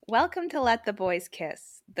Welcome to Let the Boys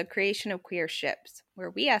Kiss, the creation of queer ships, where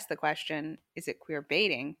we ask the question, is it queer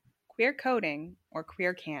baiting, queer coding, or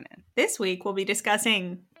queer canon? This week we'll be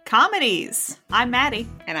discussing comedies. I'm Maddie.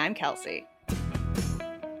 And I'm Kelsey.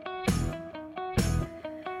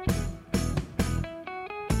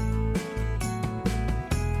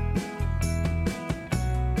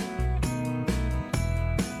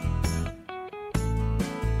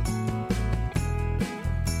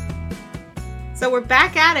 So we're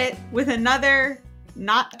back at it with another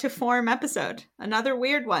not to form episode. Another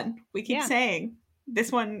weird one. We keep saying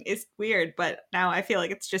this one is weird, but now I feel like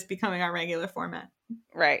it's just becoming our regular format.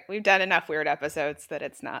 Right. We've done enough weird episodes that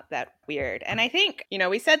it's not that weird. And I think,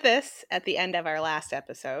 we said this at the end of our last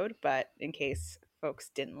episode, but in case folks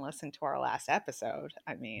didn't listen to our last episode,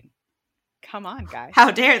 come on, guys. How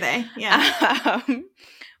dare they? Yeah.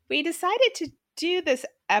 We decided to do this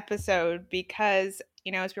episode because,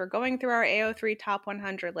 as we were going through our AO3 Top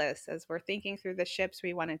 100 list, as we're thinking through the ships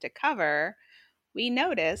we wanted to cover, we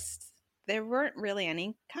noticed there weren't really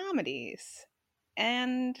any comedies.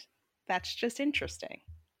 And that's just interesting.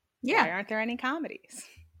 Yeah. Why aren't there any comedies?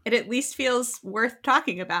 It at least feels worth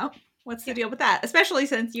talking about. What's the deal with that? Especially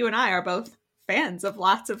since you and I are both fans of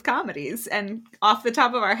lots of comedies and off the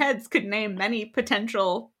top of our heads could name many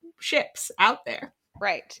potential ships out there.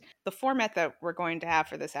 Right. The format that we're going to have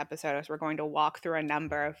for this episode is we're going to walk through a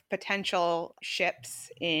number of potential ships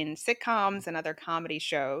in sitcoms and other comedy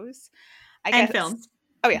shows. And films.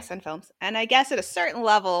 Oh, yes, and films. And I guess at a certain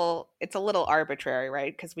level, it's a little arbitrary,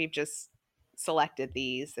 right? Because we've just selected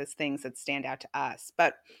these as things that stand out to us.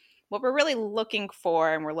 But what we're really looking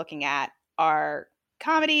for and we're looking at are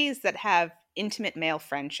comedies that have intimate male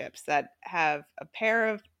friendships, that have a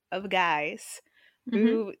pair of guys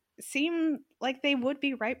who seem like they would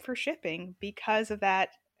be ripe for shipping because of that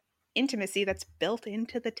intimacy that's built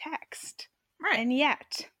into the text. Right. And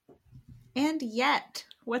yet,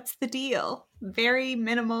 what's the deal? Very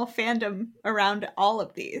minimal fandom around all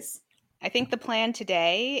of these. I think the plan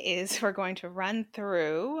today is we're going to run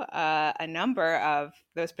through a number of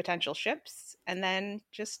those potential ships and then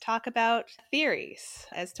just talk about theories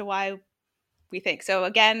as to why we think. So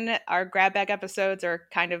again, our grab bag episodes are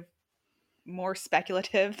kind of more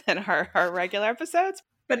speculative than our regular episodes.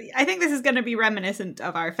 But I think this is going to be reminiscent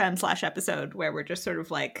of our Femme Slash episode where we're just sort of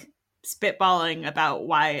like spitballing about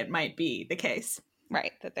why it might be the case.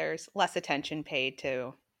 Right, that there's less attention paid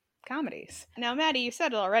to comedies. Now, Maddie, you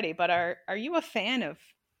said it already, but are you a fan of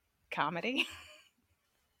comedy?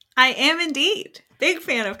 I am indeed. Big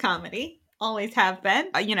fan of comedy. Always have been.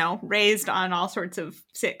 Raised on all sorts of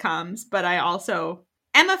sitcoms, but I also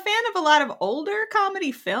am a fan of a lot of older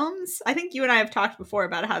comedy films. I think you and I have talked before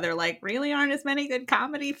about how there really aren't as many good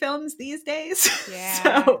comedy films these days.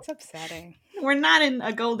 Yeah, so it's upsetting. We're not in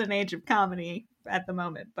a golden age of comedy at the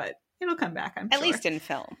moment, but it'll come back, I'm sure. At least in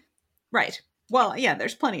film. Right. Well, yeah,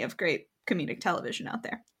 there's plenty of great comedic television out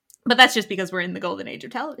there. But that's just because we're in the golden age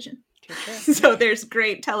of television. So there's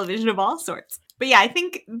great television of all sorts. But yeah, I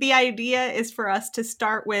think the idea is for us to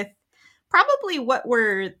start with probably what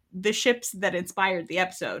were the ships that inspired the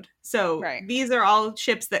episode. So These are all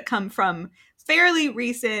ships that come from fairly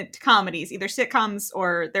recent comedies, either sitcoms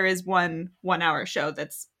or there is one 1 hour show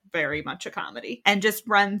that's very much a comedy, and just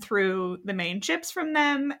run through the main ships from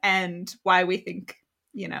them and why we think,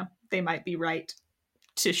 they might be right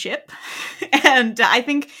to ship. And I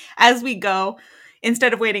think as we go,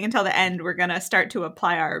 instead of waiting until the end, we're going to start to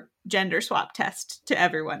apply our gender swap test to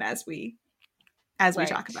everyone as we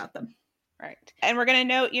talk about them. Right. And we're going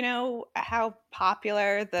to note, how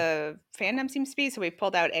popular the fandom seems to be. So we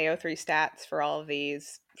pulled out AO3 stats for all of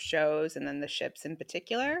these shows and then the ships in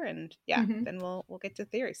particular. And then we'll get to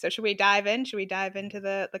theories. So should we dive in? Should we dive into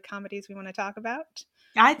the comedies we want to talk about?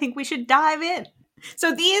 I think we should dive in.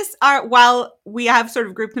 So these are, while we have sort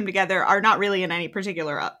of grouped them together, are not really in any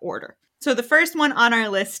particular order. So the first one on our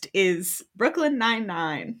list is Brooklyn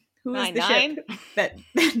Nine-Nine. Who is the ship that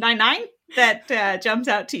Nine-Nine? That jumps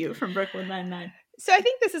out to you from Brooklyn Nine-Nine? So I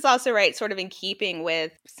think this is also sort of in keeping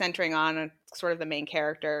with centering on sort of the main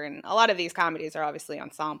character. And a lot of these comedies are obviously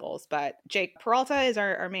ensembles, but Jake Peralta is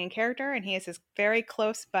our main character, and he is his very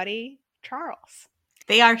close buddy, Charles.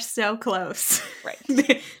 They are so close.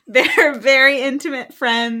 Right. They're very intimate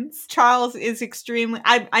friends. Charles is extremely...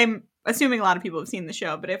 I'm assuming a lot of people have seen the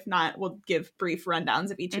show, but if not, we'll give brief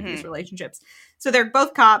rundowns of each of these relationships. So they're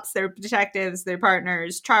both cops, they're detectives, they're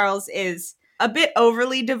partners. Charles is a bit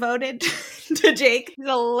overly devoted to Jake. He's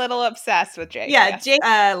a little obsessed with Jake. Yeah, Jake,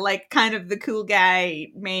 kind of the cool guy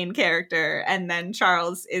main character, and then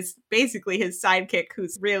Charles is basically his sidekick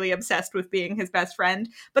who's really obsessed with being his best friend.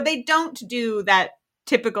 But they don't do that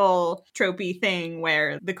typical tropey thing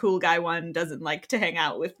where the cool guy one doesn't like to hang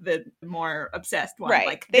out with the more obsessed one. Right.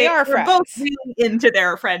 Like they're both really into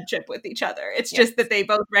their friendship with each other. It's just that they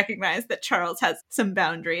both recognize that Charles has some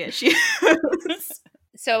boundary issues.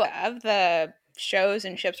 So of the shows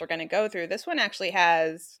and ships we're going to go through, this one actually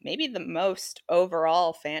has maybe the most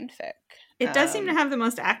overall fanfic. It does seem to have the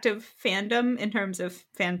most active fandom in terms of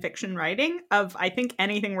fan fiction writing of, I think,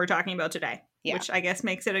 anything we're talking about today, which I guess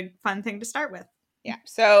makes it a fun thing to start with. Yeah.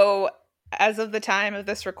 So as of the time of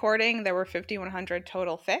this recording, there were 5,100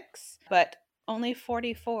 total fics, but only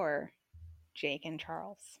 44 Jake and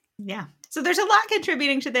Charles. Yeah. So there's a lot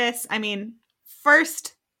contributing to this. I mean,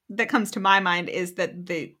 first that comes to my mind is that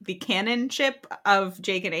the canon ship of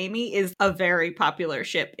Jake and Amy is a very popular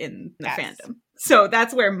ship in the fandom. So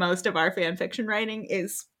that's where most of our fan fiction writing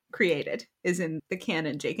is created, is in the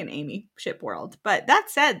canon Jake and Amy ship world. But that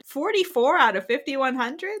said, 44 out of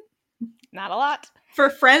 5,100? Not a lot. For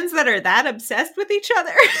friends that are that obsessed with each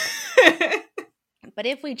other. But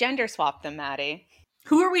if we gender swap them, Maddie.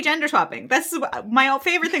 Who are we gender swapping? That's my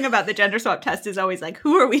favorite thing about the gender swap test is always like,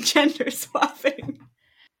 who are we gender swapping?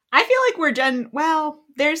 I feel like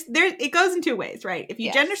it goes in two ways, right? If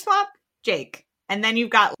you gender swap Jake, and then you've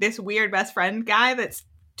got this weird best friend guy that's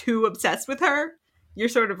too obsessed with her, you're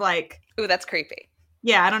sort of like, ooh, that's creepy.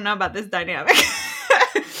 Yeah, I don't know about this dynamic.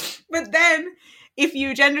 But then if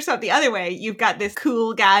you gender swap the other way, you've got this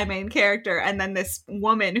cool guy main character and then this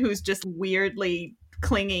woman who's just weirdly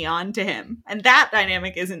clingy on to him. And that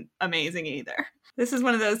dynamic isn't amazing either. This is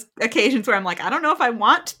one of those occasions where I'm like, I don't know if I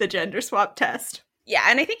want the gender swap test. Yeah,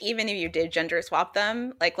 and I think even if you did gender swap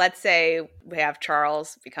them, like let's say we have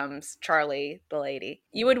Charles becomes Charlie, the lady,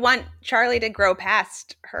 you would want Charlie to grow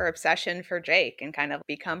past her obsession for Jake and kind of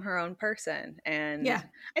become her own person. And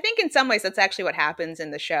I think in some ways that's actually what happens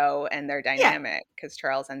in the show and their dynamic, because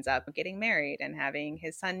Charles ends up getting married and having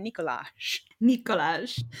his son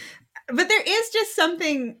Nicolas. But there is just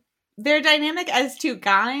something, their dynamic as two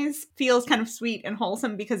guys feels kind of sweet and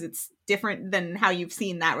wholesome because it's different than how you've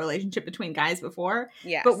seen that relationship between guys before.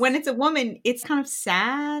 Yes. But when it's a woman, it's kind of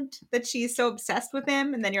sad that she's so obsessed with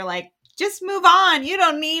him. And then you're like, just move on. You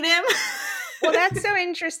don't need him. Well, that's so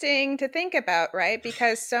interesting to think about, right?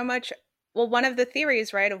 Because so much, one of the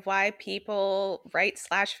theories, right, of why people write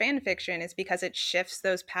 /fan fiction is because it shifts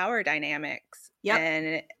those power dynamics. Yep.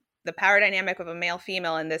 And the power dynamic of a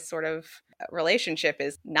male-female in this sort of relationship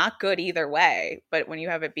is not good either way. But when you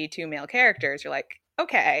have it be two male characters, you're like,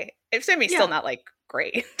 okay, it's still not like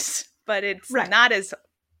great, but it's not as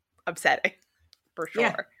upsetting for sure.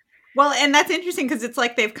 Yeah. Well, and that's interesting because it's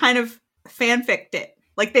like they've kind of fanficked it.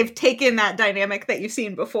 Like they've taken that dynamic that you've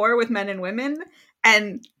seen before with men and women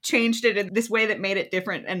and changed it in this way that made it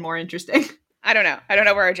different and more interesting. I don't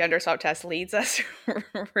know where a gender swap test leads us,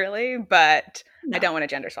 really, but no. I don't want to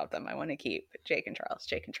gender swap them. I want to keep Jake and Charles.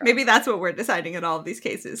 Maybe that's what we're deciding in all of these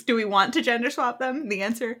cases. Do we want to gender swap them? The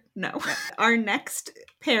answer, no. Our next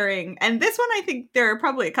pairing, and this one I think there are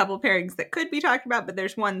probably a couple pairings that could be talked about, but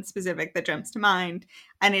there's one specific that jumps to mind,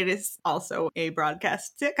 and it is also a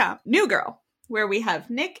broadcast sitcom, New Girl, where we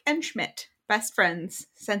have Nick and Schmidt. Best friends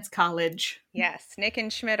since college. Yes, Nick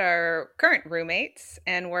and Schmidt are current roommates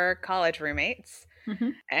and were college roommates. Mm-hmm.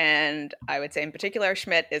 And I would say in particular,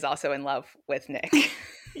 Schmidt is also in love with Nick.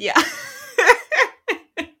 Yeah.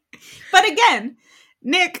 But again,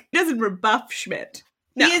 Nick doesn't rebuff Schmidt.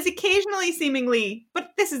 No. He is occasionally seemingly,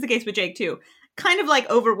 but this is the case with Jake too, kind of like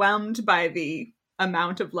overwhelmed by the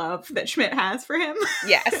amount of love that Schmidt has for him.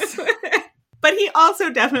 Yes. But he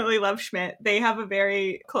also definitely loves Schmidt. They have a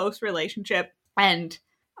very close relationship and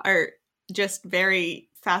are just very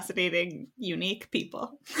fascinating, unique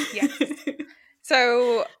people. Yes.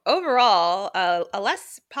 So overall, a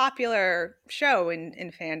less popular show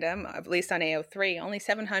in fandom, at least on AO3, only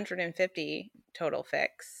 750 total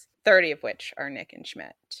fics, 30 of which are Nick and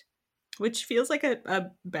Schmidt. Which feels like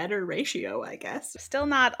a better ratio, I guess. Still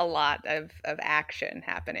not a lot of action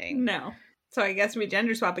happening. No. So I guess we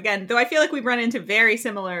gender swap again, though I feel like we've run into very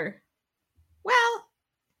similar, well,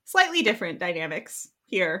 slightly different dynamics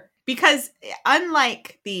here. Because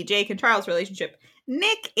unlike the Jake and Charles relationship,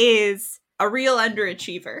 Nick is a real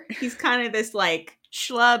underachiever. He's kind of this like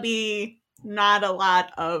schlubby, not a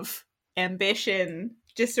lot of ambition,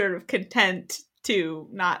 just sort of content to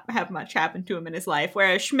not have much happen to him in his life.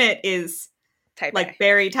 Whereas Schmidt is type like A.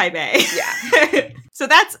 very type A. Yeah. So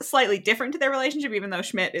that's slightly different to their relationship, even though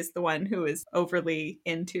Schmidt is the one who is overly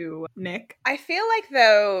into Nick. I feel like,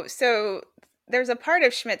 though, so there's a part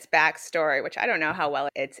of Schmidt's backstory, which I don't know how well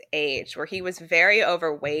it's aged, where he was very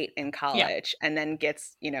overweight in college and then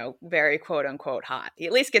gets, very quote unquote hot. He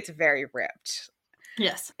at least gets very ripped.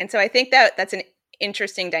 Yes. And so I think that's an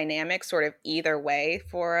interesting dynamic sort of either way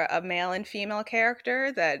for a male and female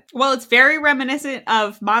character that... Well, it's very reminiscent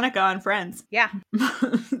of Monica on Friends. Yeah.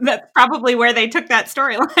 That's probably where they took that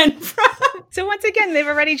storyline from. So once again, they've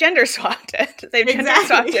already gender swapped it. They've gender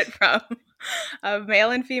swapped it from a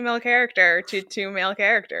male and female character to two male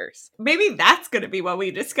characters. Maybe that's going to be what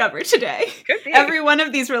we discover today. Could be. Every one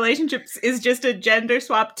of these relationships is just a gender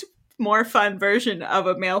swapped, more fun version of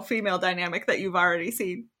a male-female dynamic that you've already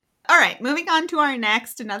seen. All right, moving on to our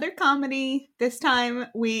next, another comedy. This time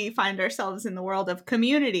we find ourselves in the world of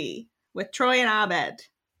Community with Troy and Abed.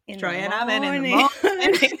 Troy and Abed in the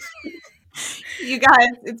morning. You guys,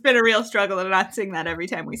 it's been a real struggle to not sing that every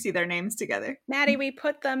time we see their names together. Maddie, we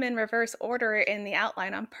put them in reverse order in the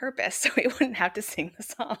outline on purpose so we wouldn't have to sing the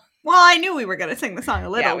song. Well, I knew we were going to sing the song a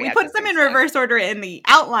little. Yeah, we put them in reverse order in the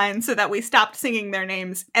outline so that we stopped singing their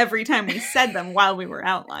names every time we said them while we were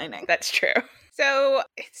outlining. That's true. So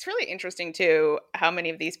it's really interesting, too, how many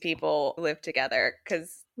of these people live together,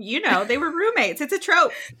 because... You know, they were roommates. It's a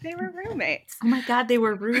trope. They were roommates. Oh my God, they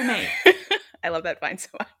were roommates. I love that vine so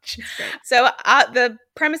much. So the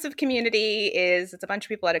premise of Community is it's a bunch of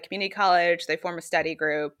people at a community college. They form a study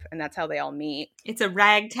group, and that's how they all meet. It's a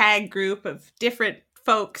ragtag group of different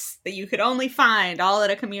folks that you could only find all at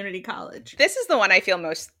a community college. This is the one I feel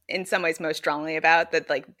most, in some ways, most strongly about, that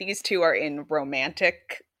like these two are in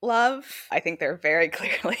romantic love. I think they're very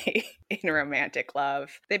clearly in romantic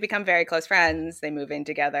love. They become very close friends. They move in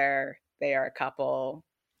together. They are a couple.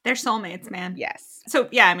 They're soulmates, man. Yes. So,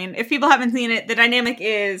 yeah, I mean, if people haven't seen it, the dynamic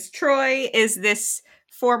is Troy is this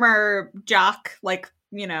former jock, like,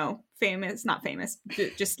 you know, not famous,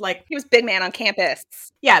 just like... He was big man on campus.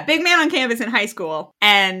 Yeah, big man on campus in high school,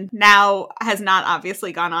 and now has not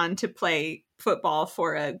obviously gone on to play football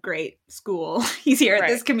for a great school. He's here at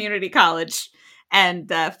this community college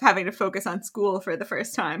and having to focus on school for the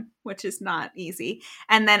first time, which is not easy.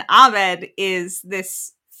 And then Abed is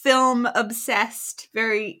this film-obsessed,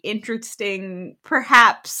 very interesting,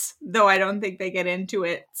 perhaps, though I don't think they get into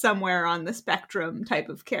it, somewhere on the spectrum type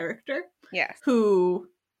of character. Yes. Who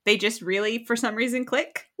they just really, for some reason,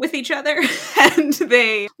 click with each other. And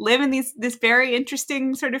they live in this very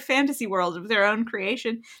interesting sort of fantasy world of their own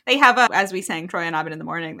creation. They have as we sang Troy and Abed in the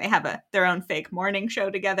morning, they have their own fake morning show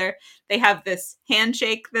together. They have this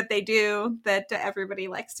handshake that they do that everybody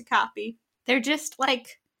likes to copy. They're just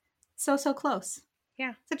like so close.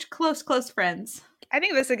 Yeah. Such close friends. I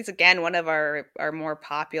think this is, again, one of our more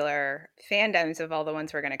popular fandoms of all the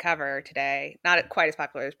ones we're going to cover today. Not quite as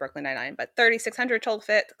popular as Brooklyn Nine-Nine, but 3600 Told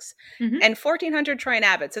Fix and 1400 Troy and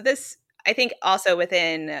Abed. So this, I think, also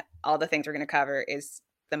within all the things we're going to cover is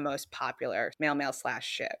the most popular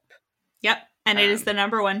male/ship. Yep. And it is the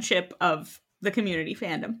number one ship of the Community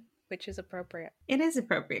fandom. Which is appropriate. It is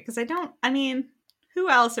appropriate because who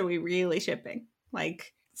else are we really shipping?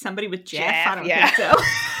 Like somebody with Jeff? I don't think so.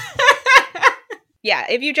 Yeah,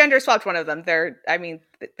 if you gender swapped one of them, they're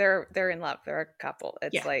in love. They're a couple.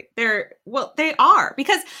 It's they are,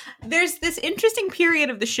 because there's this interesting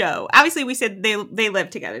period of the show. Obviously, we said they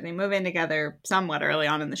live together. They move in together somewhat early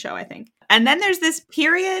on in the show, I think. And then there's this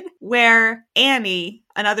period where Annie,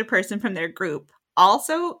 another person from their group,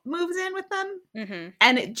 also moves in with them. Mm-hmm.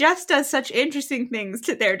 And it just does such interesting things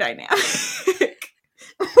to their dynamic.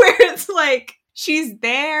 Where it's like, she's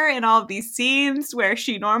there in all of these scenes where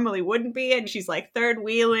she normally wouldn't be, and she's like third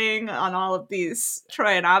wheeling on all of these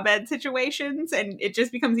Troy and Abed situations, and it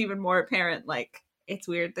just becomes even more apparent, like, it's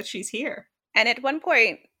weird that she's here. And at one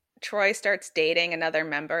point, Troy starts dating another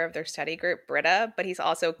member of their study group, Britta, but he's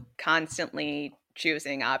also constantly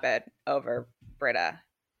choosing Abed over Britta.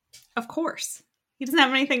 Of course. He doesn't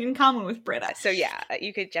have anything in common with Britta. So yeah,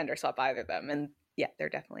 you could gender swap either of them, and yeah, they're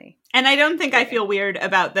definitely... And I don't think I feel weird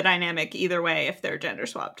about the dynamic either way if they're gender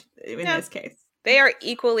swapped in this case. They are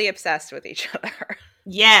equally obsessed with each other.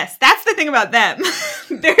 Yes, that's the thing about them.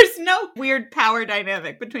 There's no weird power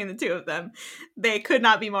dynamic between the two of them. They could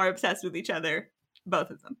not be more obsessed with each other,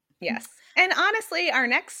 both of them. Yes. And honestly, our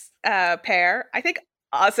next pair, I think,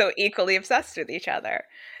 also equally obsessed with each other.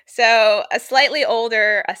 So a slightly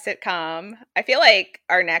older sitcom. I feel like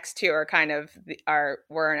our next two are kind of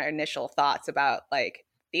were our initial thoughts about, like,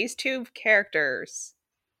 these two characters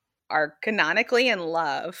are canonically in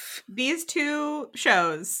love. These two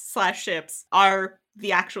shows / ships are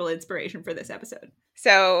the actual inspiration for this episode.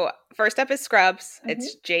 So first up is Scrubs. Mm-hmm.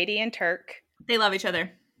 It's JD and Turk. They love each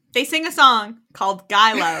other. They sing a song called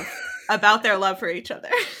Guy Love about their love for each other.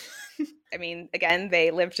 I mean, again, they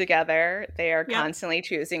live together. They are constantly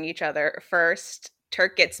choosing each other first.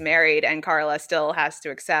 Turk gets married, and Carla still has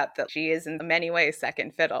to accept that she is in many ways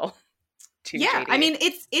second fiddle. to Yeah, JD. I mean,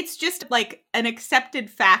 it's just like an accepted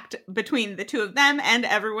fact between the two of them and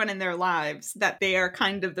everyone in their lives that they are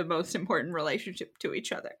kind of the most important relationship to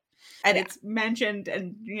each other. And it's mentioned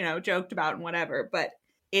and, you know, joked about and whatever, but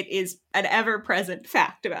it is an ever-present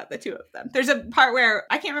fact about the two of them. There's a part where,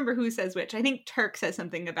 I can't remember who says which, I think Turk says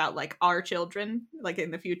something about, like, our children, like,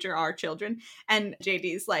 in the future, our children. And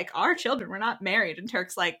JD's like, our children, we're not married. And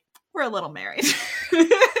Turk's like, we're a little married.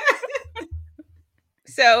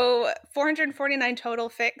 So 449 total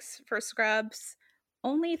fics for Scrubs.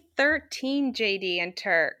 Only 13 JD and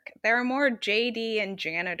Turk. There are more JD and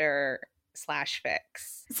janitor /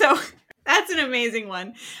 fics. So that's an amazing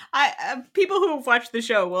one. People who have watched the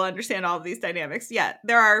show will understand all of these dynamics. Yeah,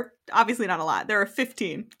 there are obviously not a lot. There are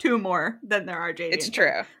 15, 2 more than there are JD. It's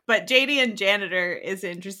true. But JD and janitor is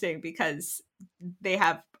interesting because they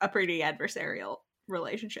have a pretty adversarial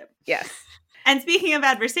relationship. Yes. And speaking of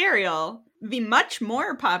adversarial, the much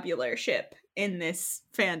more popular ship in this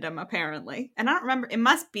fandom, apparently, and I don't remember, it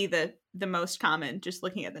must be the most common, just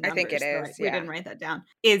looking at the numbers. I think it is, right? We didn't write that down.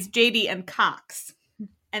 Is JD and Cox.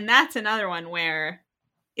 And that's another one where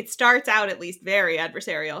it starts out at least very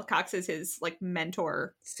adversarial. Cox is his, like,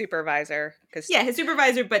 mentor. Supervisor. Yeah, his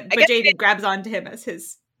supervisor, but JD grabs onto him as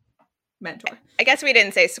his mentor. I guess we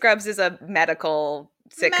didn't say Scrubs is a medical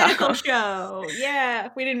sitcom. Medical show. Yeah,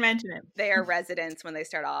 we didn't mention it. They are residents when they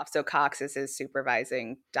start off, so Cox is his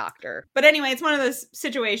supervising doctor. But anyway, it's one of those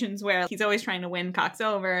situations where he's always trying to win Cox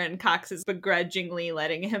over, and Cox is begrudgingly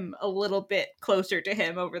letting him a little bit closer to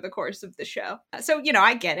him over the course of the show. So, you know,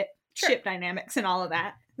 I get it. Sure. Ship dynamics and all of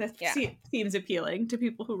that. That seems appealing to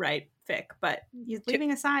people who write fic, but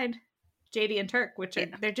leaving aside JD and Turk, which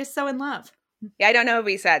they're just so in love. Yeah, I don't know if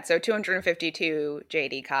we said. So 252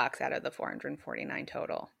 JD Cox out of the 449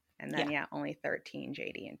 total. And then, only 13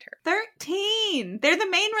 JD and Turk. 13! They're the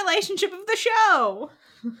main relationship of the show!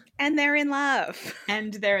 And they're in love.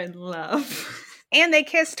 And they're in love. And they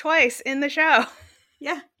kiss twice in the show.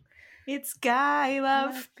 Yeah. It's guy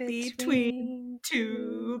love between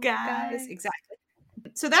two guys. Exactly.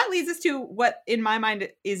 So that leads us to what, in my mind,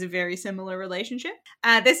 is a very similar relationship.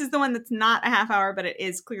 This is the one that's not a half hour, but it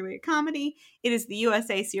is clearly a comedy. It is the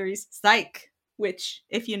USA series Psych, which,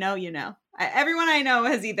 if you know, you know. Everyone I know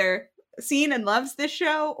has either seen and loves this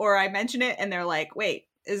show, or I mention it and they're like, wait,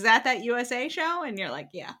 is that USA show? And you're like,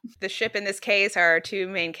 yeah. The ship in this case are 2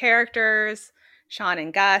 main characters, Sean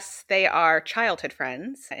and Gus. They are childhood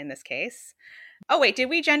friends in this case. Oh, wait, did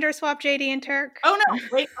we gender swap JD and Turk? Oh, no.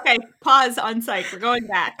 Wait, okay. Pause on Psych. We're going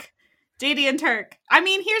back. JD and Turk. I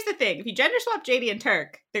mean, here's the thing. If you gender swap JD and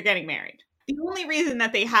Turk, they're getting married. The only reason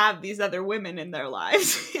that they have these other women in their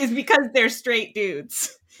lives is because they're straight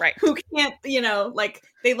dudes. Right. Who can't, you know, like,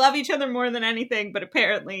 they love each other more than anything, but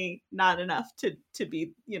apparently not enough to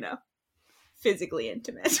be, you know, physically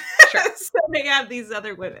intimate. Sure. So they have these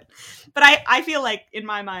other women. But I feel like, in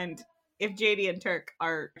my mind, if JD and Turk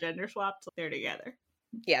are gender swapped, they're together.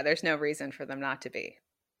 Yeah, there's no reason for them not to be.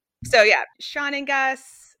 So yeah, Sean and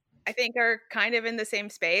Gus, I think, are kind of in the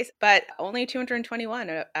same space, but only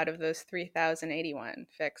 221 out of those 3,081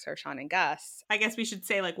 fics are Sean and Gus. I guess we should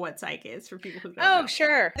say, like, what Psych is for people who don't know. Oh,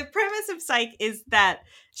 sure. The premise of Psych is that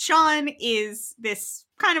Sean is this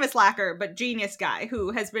kind of a slacker, but genius guy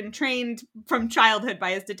who has been trained from childhood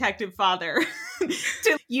by his detective father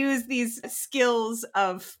to use these skills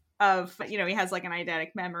of, you know, he has like an eidetic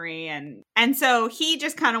memory, and so he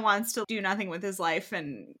just kind of wants to do nothing with his life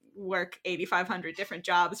and work 8,500 different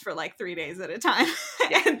jobs for like 3 days at a time.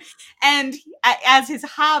 and as his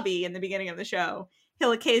hobby in the beginning of the show,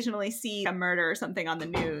 he'll occasionally see a murder or something on the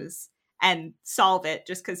news and solve it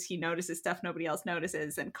just because he notices stuff nobody else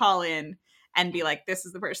notices, and call in and be like, this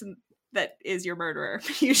is the person that is your murderer.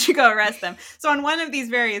 You should go arrest them. So on one of these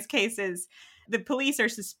various cases, the police are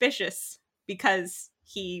suspicious because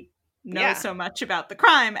he knows so much about the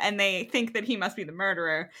crime, and they think that he must be the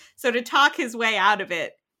murderer. So to talk his way out of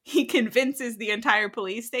it, he convinces the entire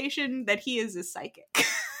police station that he is a psychic.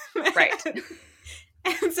 Right.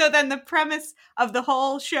 And so then the premise of the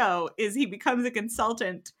whole show is he becomes a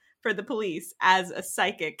consultant for the police as a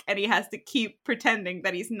psychic, and he has to keep pretending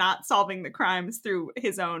that he's not solving the crimes through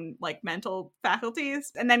his own, like, mental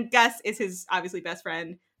faculties. And then Gus is his, obviously, best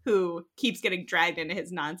friend who keeps getting dragged into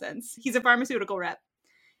his nonsense. He's a pharmaceutical rep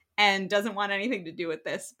and doesn't want anything to do with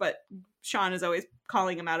this, but Sean is always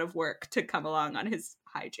calling him out of work to come along on his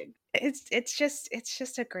hijink. It's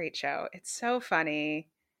just a great show. It's so funny.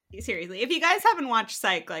 Seriously, if you guys haven't watched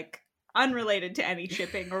Psych, like, unrelated to any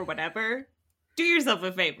shipping or whatever, do yourself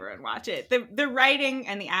a favor and watch it. The writing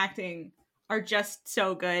and the acting are just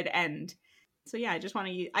so good, and so yeah, I just want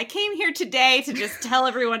to I came here today to just tell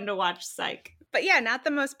everyone to watch Psych. But yeah, not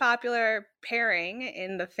the most popular pairing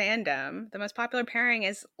in the fandom. The most popular pairing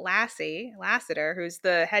is Lassie, Lassiter, who's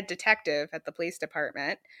the head detective at the police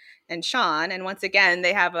department, and Sean. And once again,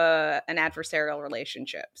 they have an adversarial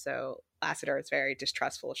relationship. So Lassiter is very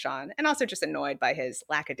distrustful of Sean and also just annoyed by his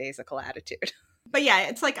lackadaisical attitude. But yeah,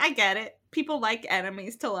 it's like, I get it. People like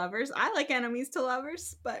enemies to lovers. I like enemies to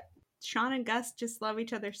lovers, but Sean and Gus just love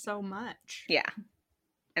each other so much. Yeah.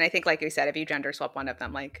 And I think, like you said, if you gender swap one of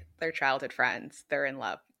them, like they're childhood friends, they're in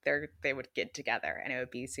love, they would get together and it would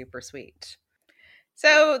be super sweet.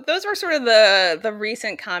 So those were sort of the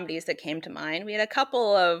recent comedies that came to mind. We had a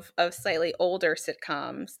couple of slightly older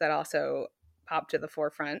sitcoms that also popped to the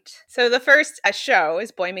forefront. So the first show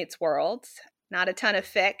is Boy Meets World. Not a ton of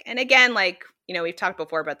fic. And again, like, you know, we've talked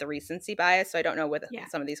before about the recency bias, so I don't know with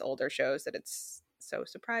some of these older shows that it's so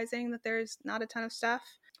surprising that there's not a ton of stuff.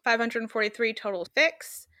 543 total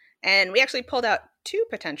fics. And we actually pulled out 2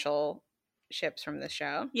 potential ships from the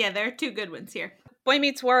show. Yeah, there are 2 good ones here. Boy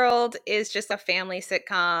Meets World is just a family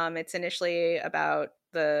sitcom. It's initially about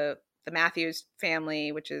the Matthews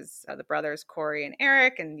family, which is the brothers Corey and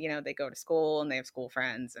Eric, and you know, they go to school and they have school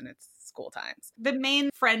friends and it's school times. The main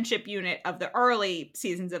friendship unit of the early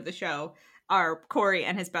seasons of the show are Corey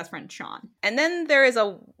and his best friend Sean. And then there is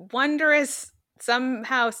a wondrous,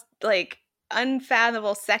 somehow like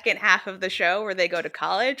unfathomable second half of the show where they go to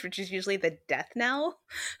college, which is usually the death knell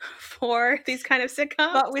for these kind of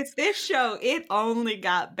sitcoms. But with this show, it only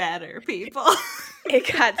got better, people.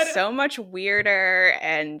 It got so much weirder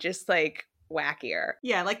and just like wackier.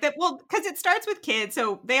 Yeah, like that. Well, because it starts with kids,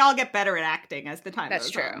 so they all get better at acting as the time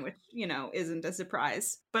goes on, which, you know, isn't a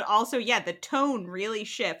surprise. But also, yeah, the tone really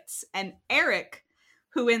shifts. And Eric,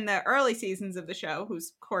 who in the early seasons of the show,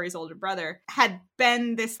 who's Corey's older brother, had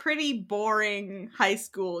been this pretty boring high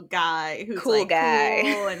school guy who's cool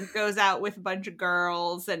and goes out with a bunch of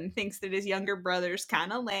girls and thinks that his younger brother's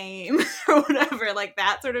kind of lame or whatever, like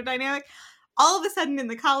that sort of dynamic. All of a sudden in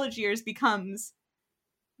the college years becomes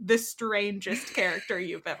the strangest character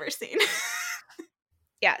you've ever seen.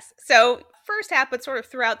 Yes. So first half, but sort of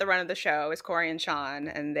throughout the run of the show, is Corey and Sean,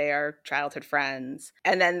 and they are childhood friends.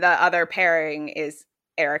 And then the other pairing is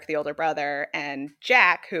Eric, the older brother, and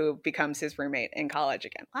Jack, who becomes his roommate in college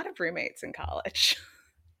again. A lot of roommates in college.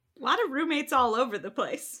 A lot of roommates all over the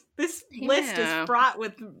place. This list is fraught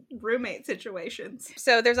with roommate situations.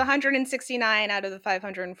 So there's 169 out of the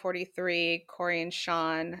 543, Corey and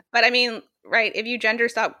Sean. But I mean, right, if you gender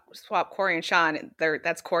swap Corey and Sean,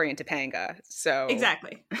 that's Corey and Topanga. So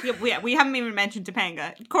exactly. Yeah, we haven't even mentioned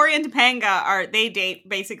Topanga. Corey and Topanga they date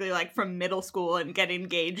basically like from middle school and get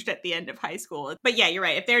engaged at the end of high school. But yeah, you're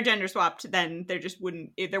right. If they're gender swapped, then there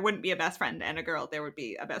wouldn't be a best friend and a girl. There would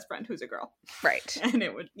be a best friend who's a girl. Right. And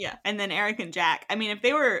it would, yeah. And then Eric and Jack. I mean, if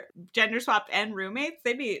they were gender swapped and roommates,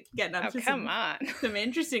 they'd be getting up to some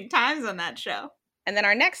interesting times on that show. And then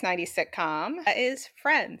our next 90s sitcom is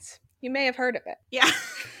Friends. You may have heard of it. Yeah,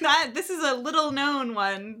 this is a little known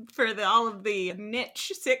one for all of the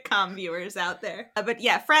niche sitcom viewers out there. But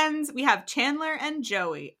yeah, Friends, we have Chandler and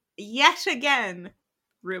Joey. Yet again,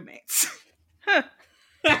 roommates. Huh.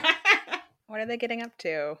 What are they getting up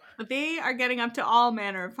to? They are getting up to all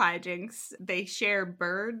manner of hijinks. They share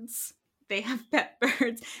birds. They have pet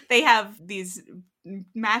birds. They have these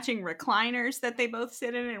matching recliners that they both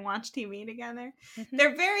sit in and watch TV together. Mm-hmm.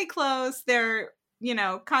 They're very close. They're, you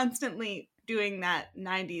know, constantly doing that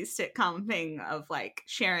 90s sitcom thing of like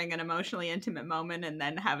sharing an emotionally intimate moment and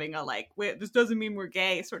then having a like, this doesn't mean we're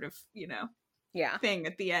gay sort of, you know, thing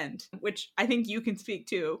at the end, which I think you can speak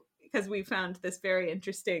to because we found this very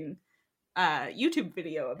interesting YouTube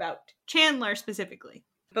video about Chandler specifically.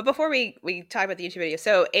 But before we talk about the YouTube video,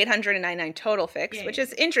 so 899 total fics, which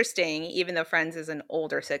is interesting, even though Friends is an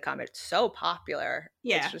older sitcom. It's so popular.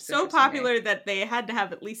 Yeah, so popular that they had to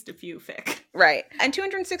have at least a few fic. Right. And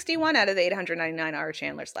 261 out of the 899 are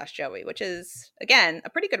Chandler / Joey, which is, again, a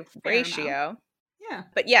pretty good ratio. Yeah.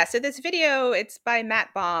 But yeah, so this video, it's by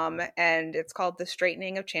Matt Baum, and it's called The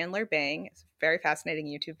Straightening of Chandler Bing. It's a very fascinating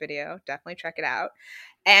YouTube video. Definitely check it out.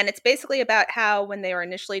 And it's basically about how when they were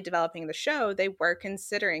initially developing the show, they were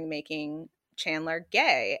considering making Chandler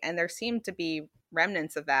gay. And there seemed to be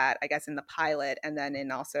remnants of that, I guess, in the pilot and then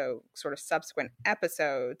in also sort of subsequent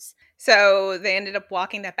episodes. So they ended up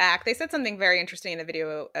walking that back. They said something very interesting in the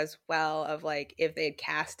video as well of like, if they'd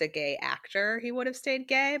cast a gay actor, he would have stayed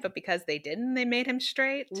gay. But because they didn't, they made him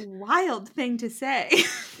straight. Wild thing to say.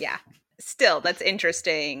 Yeah. Still, that's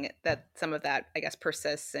interesting that some of that, I guess,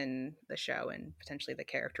 persists in the show and potentially the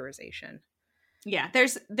characterization. Yeah,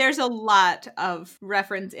 there's a lot of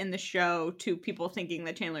reference in the show to people thinking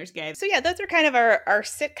that Chandler's gay. So yeah, those are kind of our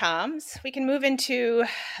sitcoms. We can move into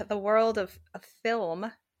the world of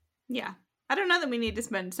film. Yeah. I don't know that we need to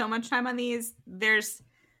spend so much time on these. There's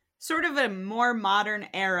sort of a more modern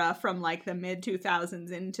era from like the mid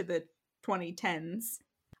 2000s into the 2010s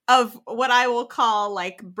of what I will call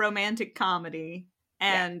like romantic comedy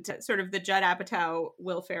and sort of the Judd Apatow,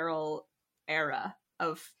 Will Ferrell era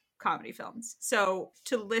of comedy films. So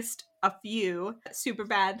to list a few,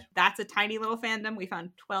 Superbad, that's a tiny little fandom. We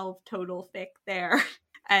found 12 total fic there.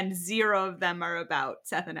 And 0 of them are about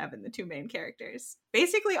Seth and Evan, the two main characters.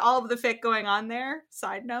 Basically, all of the fic going on there,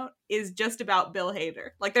 side note, is just about Bill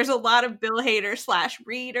Hader. Like, there's a lot of Bill Hader /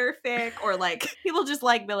 reader fic, or like, people just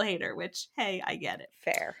like Bill Hader, which, hey, I get it.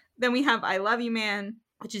 Fair. Then we have I Love You Man,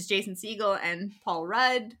 which is Jason Segel and Paul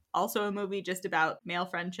Rudd. Also a movie just about male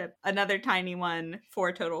friendship. Another tiny one,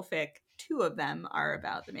 4 total fic. 2 of them are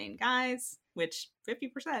about the main guys, which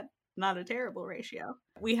 50%. Not a terrible ratio.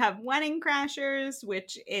 We have Wedding Crashers,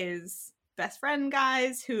 which is best friend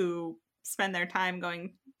guys who spend their time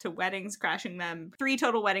going to weddings, crashing them. 3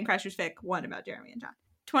 total Wedding Crashers fic, 1 about Jeremy and John.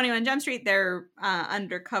 21 Jump Street, they're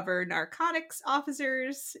undercover narcotics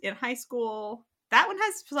officers in high school. That one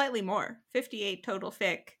has slightly more, 58 total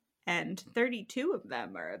fic, and 32 of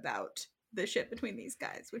them are about the shit between these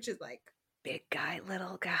guys, which is like big guy,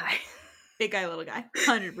 little guy. Big guy, little guy,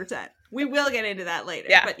 100%. We will get into that later,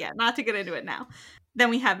 but yeah, not to get into it now. Then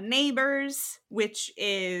we have Neighbors, which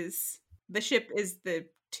is, the ship is the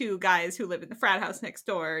 2 guys who live in the frat house next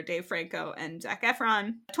door, Dave Franco and Zac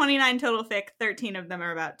Efron. 29 total fic, 13 of them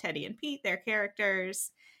are about Teddy and Pete, their characters.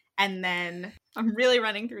 And then, I'm really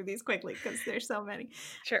running through these quickly because there's so many.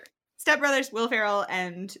 Sure. Step Brothers, Will Ferrell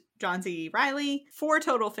and John C. Reilly. 4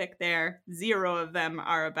 total fic there. 0 of them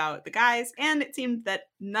are about the guys, and it seemed that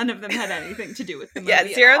none of them had anything to do with the movie. Yeah,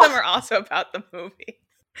 0 of them are also about the movie.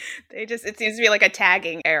 It seems to be like a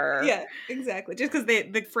tagging error. Yeah, exactly. Just because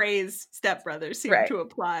the phrase Step Brothers seemed to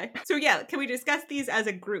apply. So yeah, can we discuss these as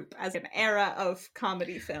a group, as an era of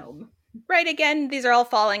comedy film? Right, again, these are all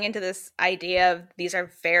falling into this idea of these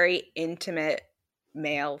are very intimate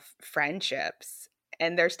male friendships.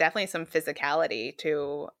 And there's definitely some physicality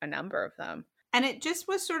to a number of them. And it just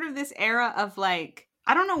was sort of this era of like,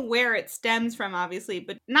 I don't know where it stems from, obviously,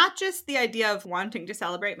 but not just the idea of wanting to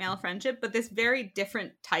celebrate male friendship, but this very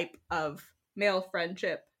different type of male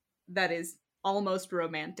friendship that is almost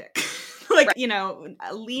romantic. Like, you know,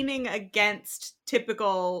 leaning against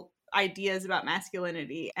typical ideas about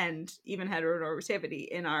masculinity and even heteronormativity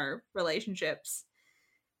in our relationships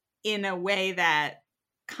in a way that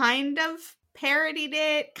kind of parodied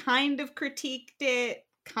it, kind of critiqued it,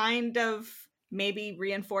 kind of maybe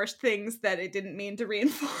reinforced things that it didn't mean to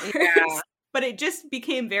reinforce. Yeah. But it just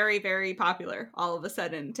became very, very popular all of a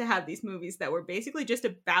sudden to have these movies that were basically just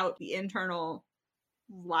about the internal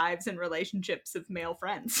lives and relationships of male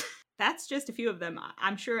friends. That's just a few of them.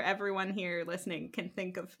 I'm sure everyone here listening can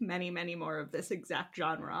think of many, many more of this exact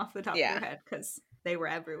genre off the top of their head because they were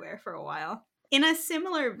everywhere for a while. In a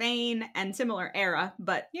similar vein and similar era,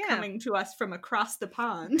 but coming to us from across the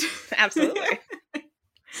pond. Absolutely.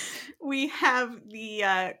 We have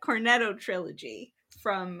the Cornetto trilogy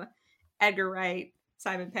from Edgar Wright,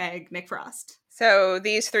 Simon Pegg, Nick Frost. So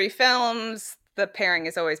these 3 films, the pairing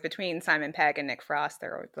is always between Simon Pegg and Nick Frost.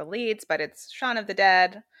 They're always the leads, but it's Shaun of the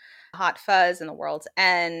Dead, Hot Fuzz, and The World's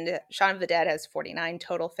End. Shaun of the Dead has 49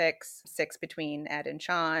 total fics, 6 between Ed and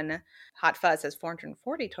Sean. Hot Fuzz has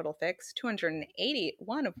 440 total fics,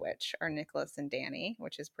 281 of which are Nicholas and Danny,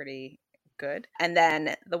 which is pretty good. And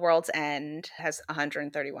then The World's End has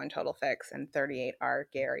 131 total fics, and 38 are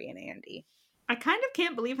Gary and Andy. I kind of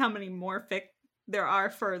can't believe how many more fic there are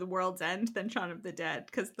for The World's End than Shaun of the Dead,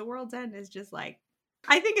 because The World's End is just like,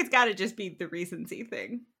 I think it's got to just be the recency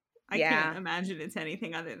thing. I can't imagine it's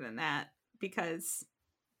anything other than that, because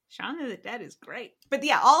Shaun of the Dead is great. But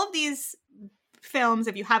yeah, all of these films,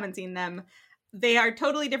 if you haven't seen them, they are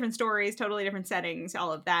totally different stories, totally different settings,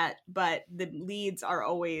 all of that. But the leads are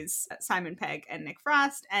always Simon Pegg and Nick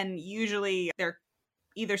Frost. And usually they're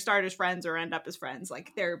either start as friends or end up as friends.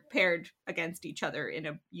 Like they're paired against each other in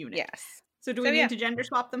a unit. Yes. So do we need to gender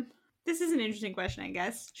swap them? This is an interesting question, I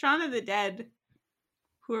guess. Shaun of the Dead,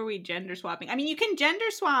 who are we gender swapping? I mean, you can gender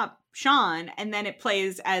swap Sean, and then it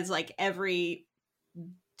plays as like every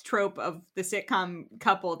trope of the sitcom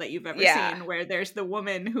couple that you've ever seen, where there's the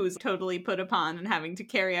woman who's totally put upon and having to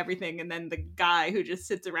carry everything, and then the guy who just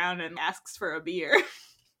sits around and asks for a beer.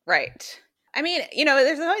 Right. I mean,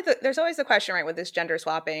 there's always the question, right, with this gender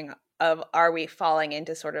swapping of, are we falling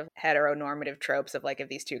into sort of heteronormative tropes of, like, if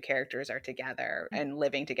these two characters are together and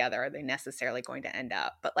living together, are they necessarily going to end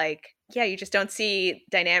up? But, like, yeah, you just don't see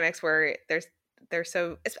dynamics where they're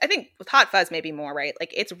so, I think with Hot Fuzz maybe more, right?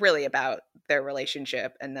 Like, it's really about their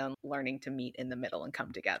relationship and then learning to meet in the middle and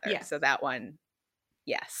come together. Yeah. So that one,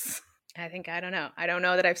 yes. I don't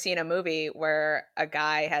know that I've seen a movie where a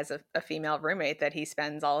guy has a female roommate that he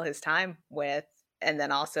spends all his time with, and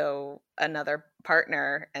then also another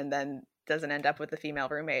partner, and then doesn't end up with the female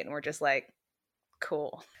roommate, and we're just like,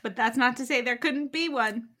 cool. But that's not to say there couldn't be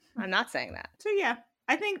one. I'm not saying that. So yeah,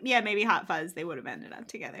 I think, yeah, maybe Hot Fuzz, they would have ended up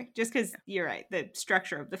together. Just because you're right, the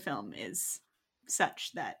structure of the film is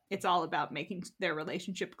such that it's all about making their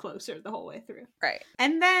relationship closer the whole way through. Right.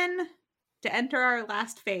 And then, to enter our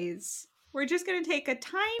last phase, we're just going to take a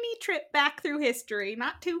tiny trip back through history,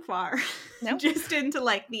 not too far, Nope. just into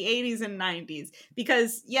like the 80s and 90s.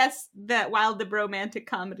 Because yes, that while the romantic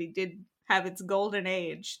comedy did have its golden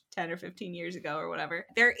age 10 or 15 years ago or whatever,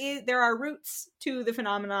 there are roots to the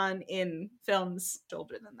phenomenon in films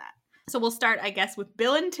older than that. So we'll start, I guess, with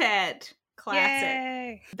Bill and Ted. Classic.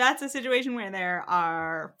 Yay. That's a situation where there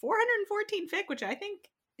are 414 fic, which I think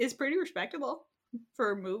is pretty respectable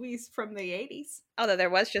for movies from the 80s. Although there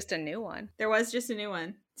was just a new one. There was just a new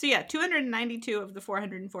one. So yeah, 292 of the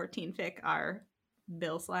 414 fic are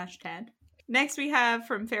Bill/Ted. Next we have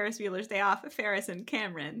from Ferris Bueller's Day Off, Ferris and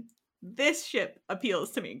Cameron. This ship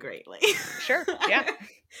appeals to me greatly. Sure, yeah.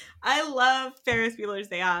 I love Ferris Bueller's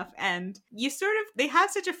Day Off, and they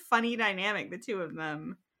have such a funny dynamic, the two of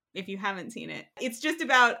them. If you haven't seen it, it's just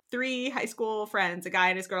about three high school friends, a guy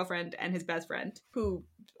and his girlfriend and his best friend, who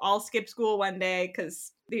all skip school one day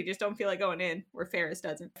because they just don't feel like going in, where Ferris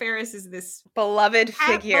doesn't. Ferris is this beloved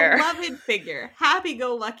figure,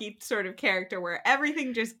 happy-go-lucky sort of character where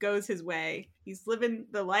everything just goes his way. He's living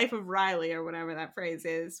the life of Riley, or whatever that phrase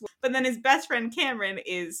is. But then his best friend Cameron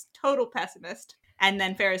is total pessimist. And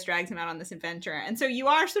then Ferris drags him out on this adventure. And so you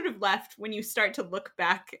are sort of left, when you start to look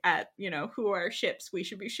back at, who are ships we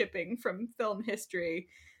should be shipping from film history,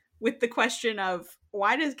 with the question of,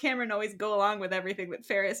 why does Cameron always go along with everything that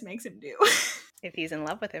Ferris makes him do? If he's in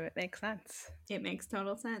love with him, it makes sense. It makes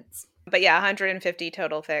total sense. But yeah, 150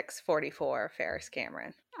 total fics, 44 Ferris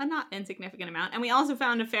Cameron. A not insignificant amount. And we also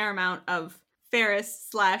found a fair amount of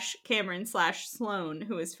Ferris/Cameron/Sloane,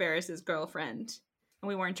 who is Ferris's girlfriend. And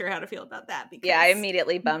we weren't sure how to feel about that. Because... Yeah, I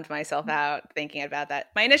immediately bummed myself out thinking about that.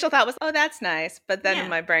 My initial thought was, oh, that's nice. But then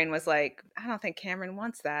my brain was like, I don't think Cameron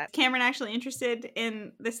wants that. Cameron actually interested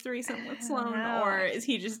in this threesome with Sloane? Or is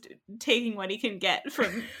he just taking what he can get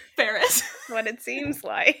from Ferris? What it seems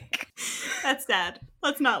like. That's sad.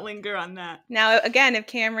 Let's not linger on that. Now, again, if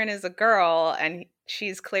Cameron is a girl and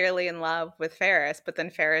she's clearly in love with Ferris, but then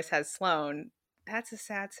Ferris has Sloane, that's a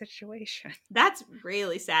sad situation. That's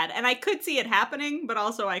really sad. And I could see it happening, but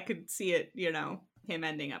also I could see it, him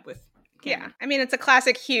ending up with Cameron. Yeah. I mean, it's a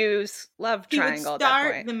classic Hughes love triangle. He would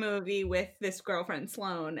start the movie with this girlfriend,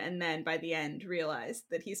 Sloane, and then by the end realize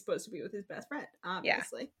that he's supposed to be with his best friend,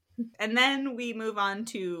 obviously. Yeah. And then we move on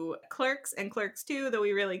to Clerks and Clerks 2, though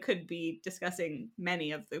we really could be discussing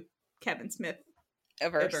many of the Kevin Smith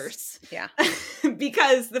averse. Yeah.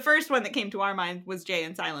 Because the first one that came to our mind was Jay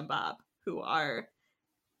and Silent Bob.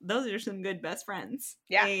 Those are some good best friends.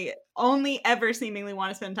 Yeah. They only ever seemingly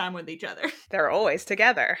want to spend time with each other. They're always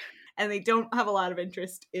together. And they don't have a lot of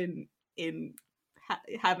interest in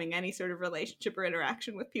having any sort of relationship or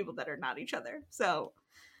interaction with people that are not each other. So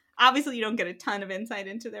obviously you don't get a ton of insight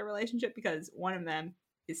into their relationship because one of them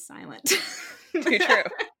is silent. Too true.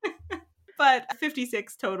 But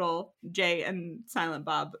 56 total Jay and Silent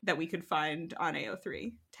Bob that we could find on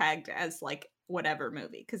AO3 tagged as like whatever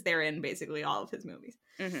movie, because they're in basically all of his movies.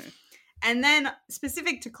 Mm-hmm. And then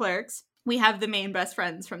specific to Clerks, we have the main best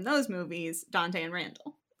friends from those movies, Dante and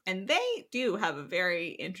Randall. And they do have a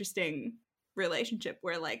very interesting relationship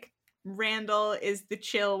where like Randall is the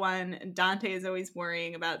chill one and Dante is always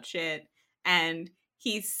worrying about shit. And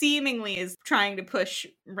he seemingly is trying to push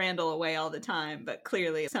Randall away all the time, but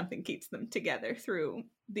clearly something keeps them together through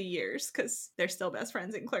the years because they're still best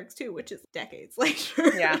friends in Clerks 2, which is decades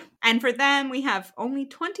later. Yeah. And for them, we have only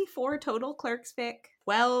 24 total Clerks fic,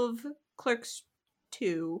 12 Clerks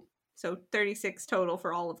 2, so 36 total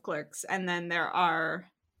for all of Clerks, and then there are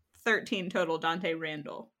 13 total Dante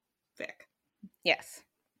Randall fic. Yes.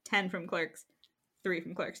 10 from Clerks, 3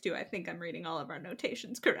 from Clerks 2. I think I'm reading all of our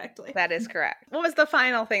notations correctly. That is correct. What was the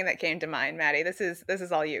final thing that came to mind, Maddie? This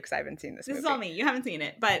is all you because I haven't seen this movie. This is all me. You haven't seen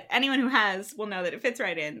it, but anyone who has will know that it fits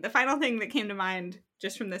right in. The final thing that came to mind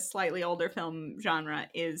just from this slightly older film genre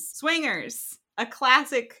is Swingers, a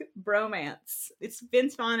classic bromance. It's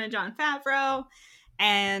Vince Vaughn and Jon Favreau,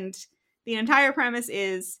 and the entire premise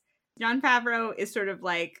is Jon Favreau is sort of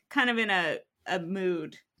like kind of in a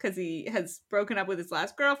mood because he has broken up with his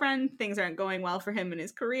last girlfriend. Things aren't going well for him in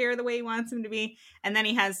his career the way he wants them to be. And then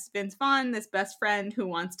he has Vince Vaughn, this best friend, who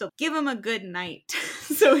wants to give him a good night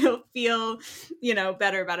so he'll feel,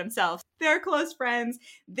 better about himself. They're close friends.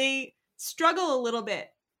 They struggle a little bit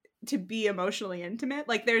to be emotionally intimate.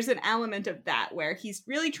 Like, there's an element of that where he's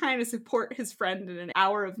really trying to support his friend in an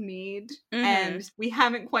hour of need. Mm-hmm. And we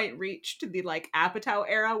haven't quite reached the like Apatow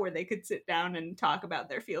era where they could sit down and talk about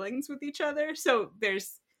their feelings with each other. So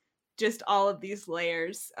there's just all of these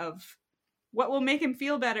layers of what will make him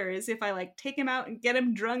feel better is if I like take him out and get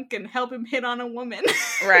him drunk and help him hit on a woman.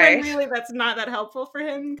 Right. When really that's not that helpful for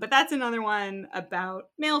him. But that's another one about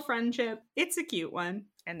male friendship. It's a cute one.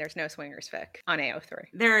 And there's no swingers fic on AO3.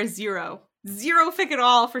 There is zero fic at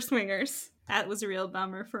all for swingers. That was a real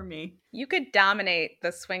bummer for me. You could dominate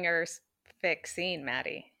the swingers fic scene,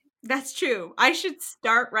 Maddie. That's true. I should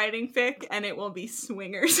start writing fic and it will be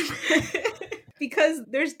swingers. Because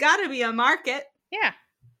there's got to be a market. Yeah.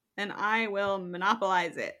 And I will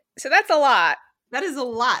monopolize it. So that's a lot. That is a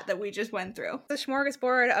lot that we just went through. The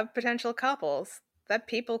smorgasbord of potential couples that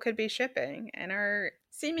people could be shipping and are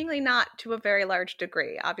seemingly not to a very large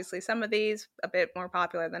degree. Obviously, some of these a bit more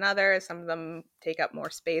popular than others. Some of them take up more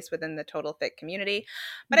space within the total fic community.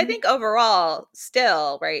 But I think overall,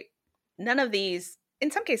 still, right, none of these, in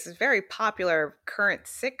some cases, very popular current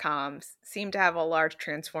sitcoms seem to have a large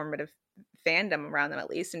transformative fandom around them, at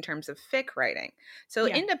least in terms of fic writing. So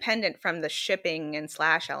independent from the shipping and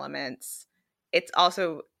slash elements, it's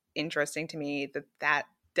also interesting to me that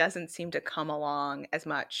doesn't seem to come along as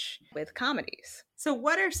much with comedies. So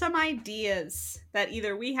what are some ideas that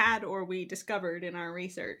either we had or we discovered in our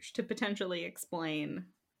research to potentially explain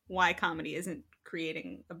why comedy isn't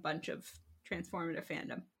creating a bunch of transformative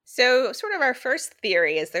fandom? So sort of our first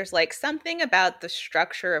theory is there's like something about the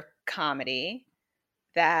structure of comedy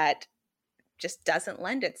that just doesn't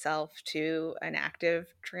lend itself to an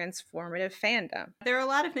active transformative fandom. There are a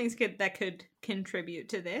lot of things that could contribute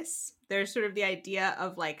to this. There's sort of the idea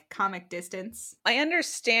of like comic distance. My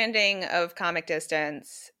understanding of comic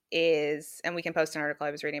distance is, and we can post an article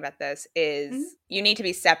I was reading about this, is you need to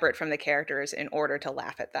be separate from the characters in order to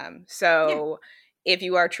laugh at them. So if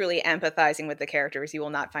you are truly empathizing with the characters, you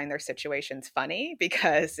will not find their situations funny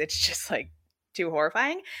because it's just like too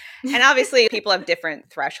horrifying. And obviously people have different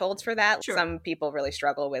thresholds for that. Sure. Some people really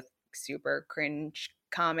struggle with super cringe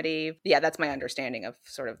comedy. Yeah, that's my understanding of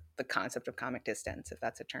sort of the concept of comic distance, if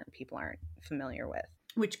that's a term people aren't familiar with.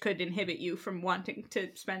 Which could inhibit you from wanting to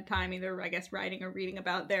spend time either, I guess, writing or reading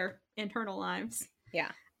about their internal lives.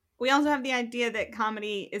 Yeah. We also have the idea that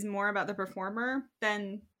comedy is more about the performer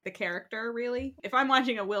than the character, really. If I'm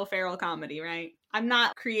watching a Will Ferrell comedy, right, I'm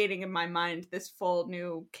not creating in my mind this full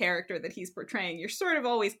new character that he's portraying. You're sort of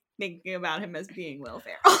always thinking about him as being Will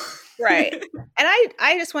Ferrell. Right. And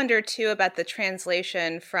I just wonder, too, about the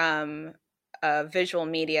translation from visual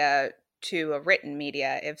media to a written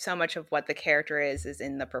media, if so much of what the character is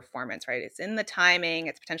in the performance, right? It's in the timing,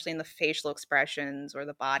 it's potentially in the facial expressions or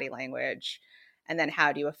the body language. And then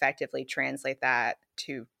how do you effectively translate that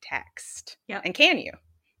to text? Yep. And can you?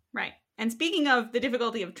 Right. And speaking of the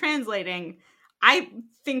difficulty of translating, I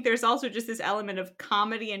think there's also just this element of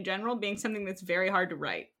comedy in general being something that's very hard to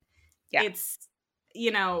write. Yeah. It's,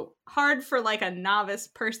 hard for like a novice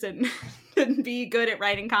person to be good at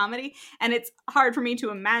writing comedy. And it's hard for me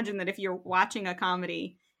to imagine that if you're watching a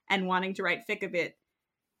comedy and wanting to write fic of it,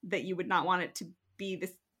 that you would not want it to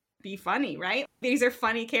be funny, right? These are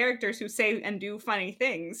funny characters who say and do funny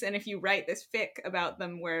things. And if you write this fic about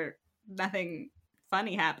them where nothing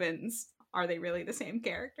funny happens, are they really the same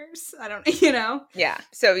characters? I don't, Yeah.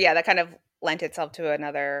 So yeah, that kind of lent itself to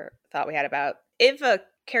another thought we had about if a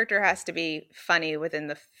character has to be funny within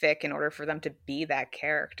the fic in order for them to be that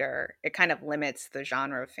character, it kind of limits the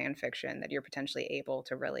genre of fan fiction that you're potentially able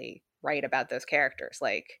to really write about those characters.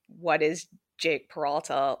 Like, what is Jake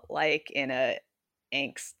Peralta like in a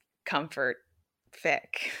angst comfort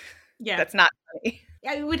fic? Yeah. That's not funny.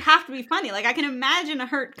 Yeah, it would have to be funny. Like, I can imagine a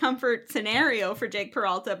hurt comfort scenario for Jake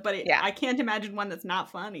Peralta, but I can't imagine one that's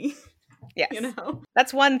not funny. Yes.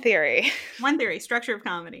 That's one theory. One theory, structure of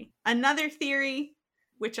comedy. Another theory,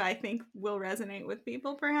 which I think will resonate with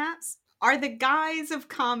people perhaps, are the guys of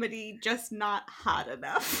comedy just not hot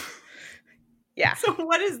enough? Yeah. So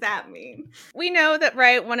what does that mean? We know that,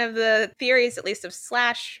 right, one of the theories, at least of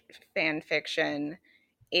slash fan fiction,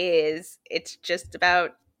 is it's just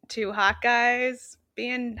about two hot guys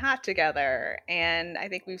being hot together. And I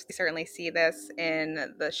think we certainly see this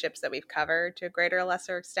in the ships that we've covered to a greater or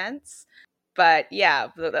lesser extents. But yeah,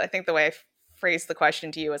 I think the way I phrased the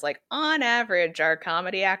question to you was like, on average, are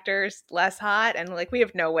comedy actors less hot? And like, we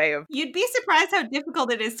have no way of. You'd be surprised how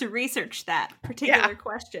difficult it is to research that particular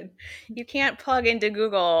question. You can't plug into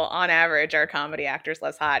Google, on average, are comedy actors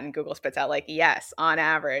less hot? And Google spits out like, yes, on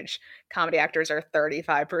average, comedy actors are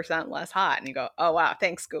 35% less hot. And you go, oh, wow,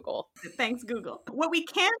 thanks, Google. Thanks, Google. What we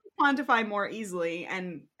can quantify more easily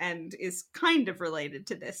and is kind of related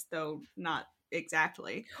to this, though not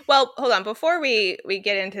exactly. Well, hold on. Before we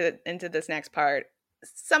get into this next part,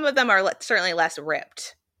 some of them are certainly less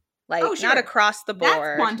ripped. Like, oh, sure. Not across the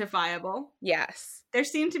board. That's quantifiable. Yes. There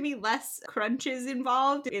seem to be less crunches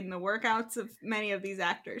involved in the workouts of many of these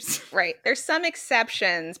actors. Right. There's some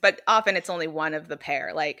exceptions, but often it's only one of the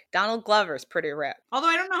pair. Like, Donald Glover's pretty ripped. Although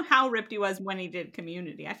I don't know how ripped he was when he did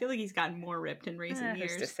Community. I feel like he's gotten more ripped in recent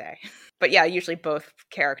years. Who's to say? But yeah, usually both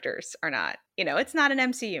characters are not. It's not an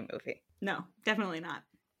MCU movie. No, definitely not.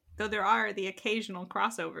 Though there are the occasional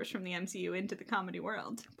crossovers from the MCU into the comedy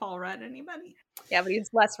world. Paul Rudd, anybody? Yeah, but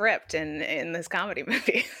he's less ripped in this comedy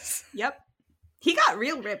movies. Yep. He got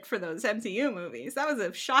real ripped for those MCU movies. That was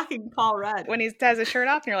a shocking Paul Rudd. When he has his shirt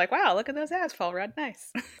off and you're like, wow, look at those abs, Paul Rudd.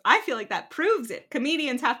 Nice. I feel like that proves it.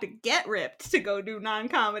 Comedians have to get ripped to go do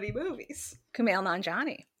non-comedy movies. Kumail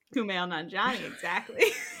Nanjiani. Kumail Nanjiani, exactly.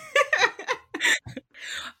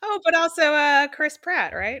 Oh, but also Chris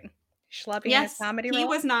Pratt, right? Schlubbing in his comedy role. He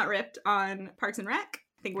was not ripped on Parks and Rec.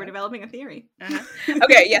 I think we're developing a theory. Uh-huh.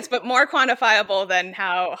 Okay, yes, but more quantifiable than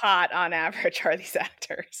how hot on average are these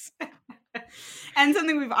actors. And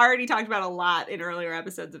something we've already talked about a lot in earlier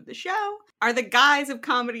episodes of the show. Are the guys of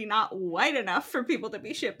comedy not white enough for people to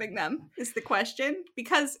be shipping them, is the question.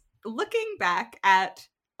 Because looking back at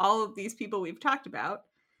all of these people we've talked about,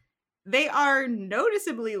 they are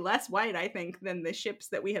noticeably less white, I think, than the ships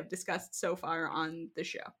that we have discussed so far on the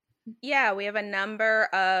show. Yeah, we have a number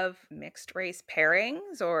of mixed race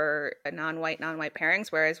pairings or non-white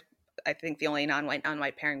pairings, whereas I think the only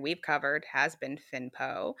non-white pairing we've covered has been Finn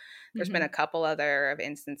Poe. There's been a couple other of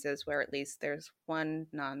instances where at least there's one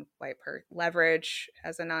non-white Leverage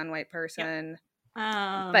as a non-white person.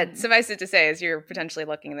 Yep. But suffice it to say, as you're potentially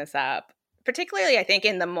looking this up, particularly I think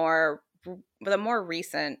in the more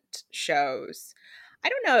recent shows, I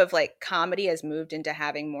don't know if like comedy has moved into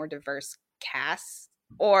having more diverse casts,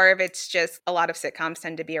 or if it's just a lot of sitcoms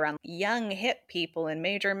tend to be around young, hip people in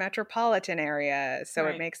major metropolitan areas. So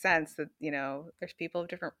It makes sense that, there's people of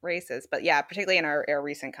different races. But yeah, particularly in our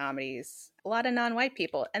recent comedies, a lot of non-white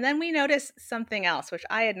people. And then we notice something else, which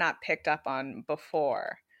I had not picked up on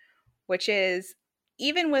before, which is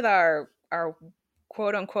even with our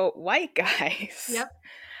quote unquote white guys, yep,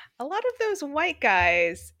 a lot of those white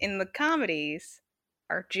guys in the comedies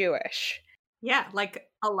are Jewish. Yeah, like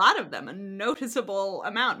a lot of them, a noticeable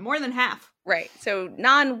amount, more than half. Right. So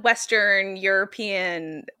non-Western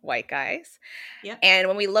European white guys. Yeah. And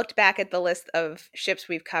when we looked back at the list of ships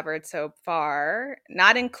we've covered so far,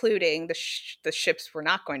 not including the ships we're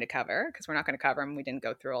not going to cover, because we're not going to cover them, we didn't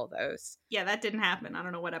go through all those. Yeah, that didn't happen. I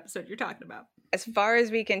don't know what episode you're talking about. As far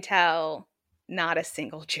as we can tell, not a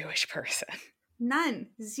single Jewish person. None.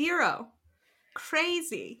 Zero.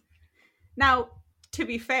 Crazy. Now, to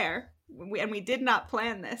be fair, we did not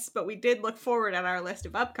plan this, but we did look forward at our list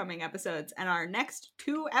of upcoming episodes, and our next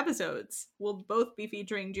 2 episodes will both be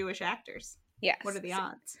featuring Jewish actors. Yes. What are the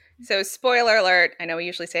odds? So, spoiler alert, I know we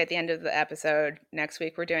usually say at the end of the episode, next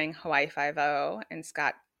week we're doing Hawaii Five-0, and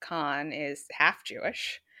Scott Caan is half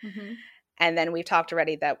Jewish. Mm-hmm. And then we've talked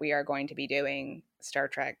already that we are going to be doing Star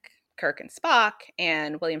Trek Kirk and Spock,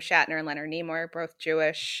 and William Shatner and Leonard Nimoy are both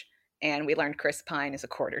Jewish. And we learned Chris Pine is a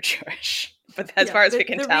quarter Jewish. But as far as we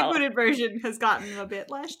can tell. The rebooted version has gotten a bit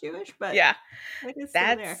less Jewish, but yeah, it is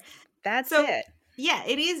still there. That's it. Yeah,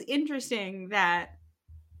 it is interesting that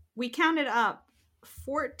we counted up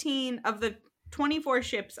 14 of the 24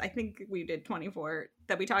 ships. I think we did 24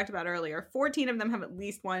 that we talked about earlier. 14 of them have at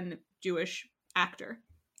least one Jewish actor.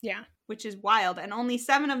 Yeah. Which is wild. And only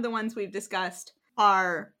 7 of the ones we've discussed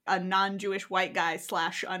are a non-Jewish white guy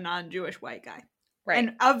 / a non-Jewish white guy. Right.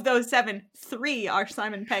 And of those 7, 3 are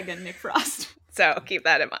Simon Pegg and Nick Frost. So keep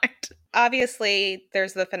that in mind. Obviously,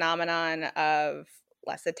 there's the phenomenon of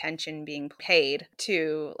less attention being paid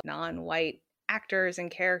to non-white actors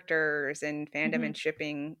and characters in fandom and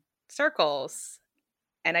shipping circles.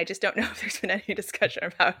 And I just don't know if there's been any discussion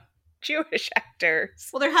about Jewish actors.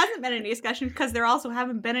 Well, there hasn't been any discussion because there also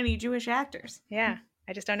haven't been any Jewish actors. Yeah.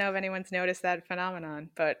 I just don't know if anyone's noticed that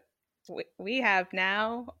phenomenon. But we have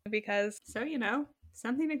now, because... So,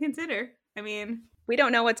 something to consider. I mean, We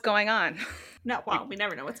don't know what's going on. No, well, we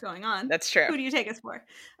never know what's going on. That's true. Who do you take us for?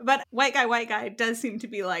 But white guy does seem to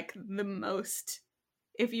be like the most,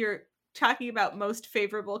 if you're talking about most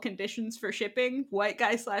favorable conditions for shipping, white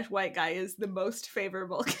guy is the most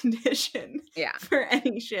favorable condition for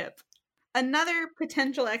any ship. Another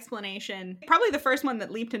potential explanation, probably the first one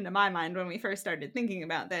that leaped into my mind when we first started thinking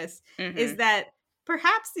about this, is that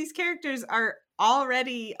perhaps these characters are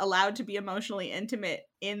already allowed to be emotionally intimate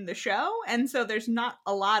in the show, and so there's not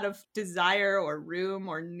a lot of desire or room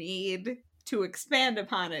or need to expand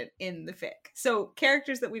upon it in the fic. So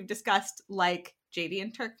characters that we've discussed, like JD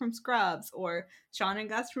and Turk from Scrubs, or Sean and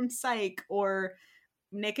Gus from Psych, or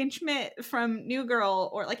Nick and Schmidt from New Girl,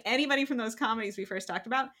 or like anybody from those comedies we first talked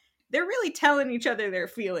about, they're really telling each other their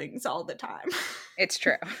feelings all the time. It's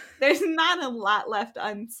true. There's not a lot left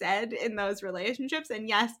unsaid in those relationships. And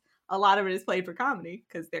yes, a lot of it is played for comedy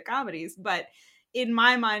because they're comedies. But in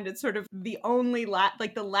my mind, it's sort of the only,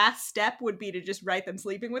 like the last step would be to just write them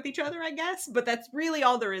sleeping with each other, I guess. But that's really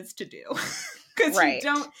all there is to do. Because you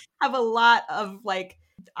don't have a lot of like,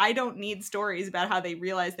 I don't need stories about how they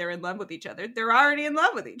realize they're in love with each other. They're already in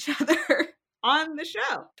love with each other on the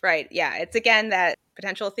show. Right. Yeah. It's again that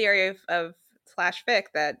potential theory of slash fic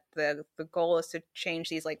that the goal is to change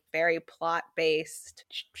these like very plot based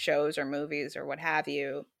shows or movies or what have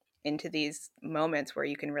you into these moments where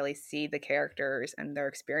you can really see the characters and their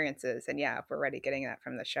experiences. And yeah, if we're already getting that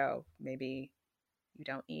from the show, maybe you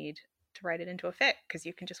don't need to write it into a fic because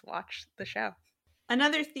you can just watch the show.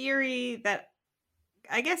 Another theory that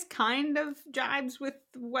I guess kind of jibes with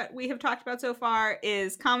what we have talked about so far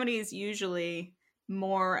is comedy is usually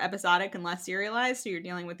more episodic and less serialized. So you're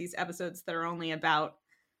dealing with these episodes that are only about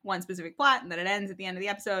one specific plot and then it ends at the end of the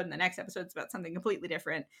episode and the next episode's about something completely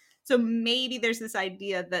different. So maybe there's this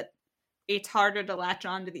idea that it's harder to latch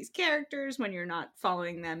on to these characters when you're not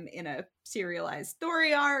following them in a serialized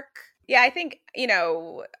story arc. Yeah, I think,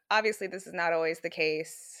 obviously this is not always the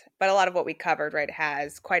case, but a lot of what we covered, right,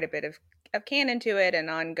 has quite a bit of canon to it and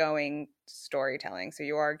ongoing storytelling. So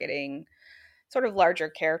you are getting sort of larger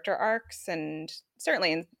character arcs, and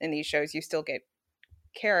certainly in these shows you still get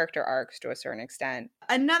character arcs to a certain extent.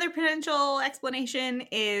 Another potential explanation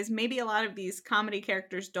is maybe a lot of these comedy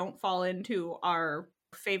characters don't fall into our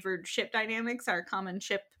favored ship dynamics, our common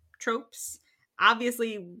ship tropes.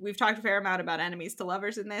 Obviously, we've talked a fair amount about enemies to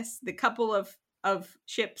lovers in this. The couple of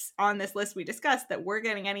ships on this list we discussed that were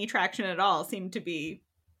getting any traction at all seem to be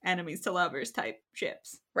enemies to lovers type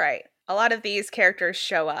ships. Right. A lot of these characters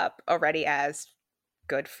show up already as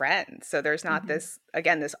good friends. So there's not this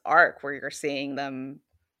arc where you're seeing them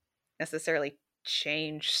necessarily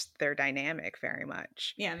change their dynamic very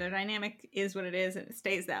much. Yeah, their dynamic is what it is and it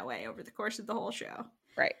stays that way over the course of the whole show.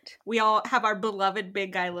 Right. We all have our beloved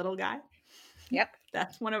big guy, little guy. Yep.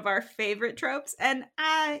 That's one of our favorite tropes. And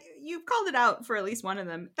you've called it out for at least one of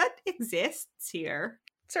them. That exists here.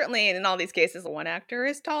 Certainly in all these cases, one actor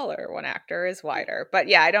is taller, one actor is wider. But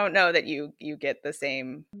yeah, I don't know that you get the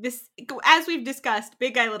same. This, as we've discussed,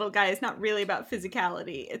 big guy, little guy is not really about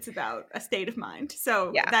physicality. It's about a state of mind.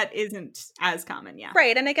 So that isn't as common, yeah.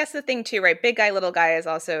 Right. And I guess the thing too, right, big guy, little guy is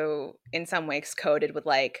also in some ways coded with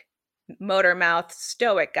like motor mouth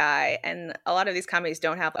stoic guy, and a lot of these comedies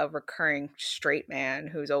don't have a recurring straight man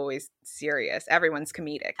who's always serious. Everyone's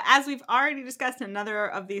comedic. As we've already discussed, another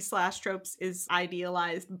of these slash tropes is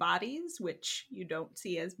idealized bodies, which you don't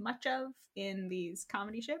see as much of in these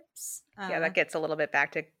comedy ships. That gets a little bit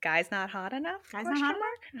back to guys not hot enough. Guys not hot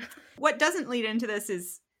enough. What doesn't lead into this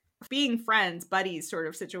is being friends, buddies sort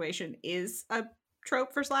of situation is a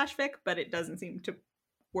trope for slash fic, but it doesn't seem to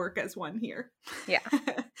work as one here. Yeah.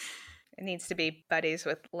 It needs to be buddies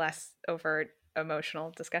with less overt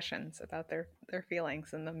emotional discussions about their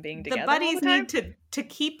feelings and them being together. The buddies need to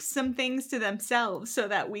keep some things to themselves so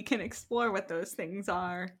that we can explore what those things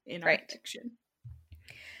are in our fiction.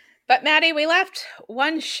 But Maddie, we left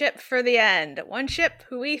one ship for the end. One ship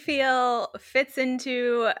who we feel fits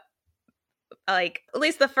into like at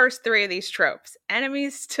least the first three of these tropes.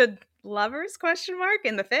 Enemies to lovers, ?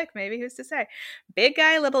 In the fic, maybe, who's to say? Big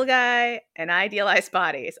guy, little guy, and idealized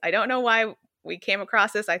bodies. I don't know why we came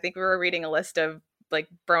across this. I think we were reading a list of like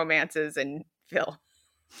bromances and Phil.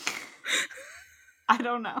 I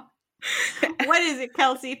don't know. What is it,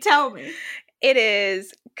 Kelsey? Tell me. It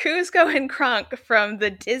is Kuzco and Kronk from the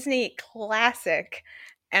Disney classic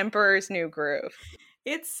Emperor's New Groove.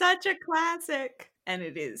 It's such a classic, and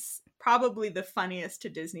it is probably the funniest to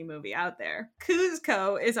Disney movie out there.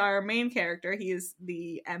 Kuzco is our main character. He is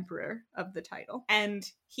the emperor of the title. And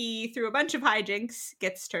he, through a bunch of hijinks,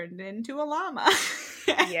 gets turned into a llama.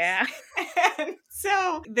 Yeah. And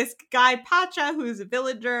so this guy, Pacha, who's a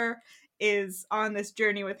villager, is on this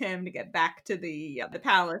journey with him to get back to the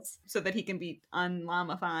palace so that he can be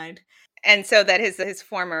unlamified. And so that his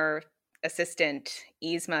former assistant,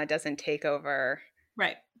 Yzma, doesn't take over.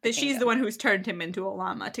 Right. That she's the one who's turned him into a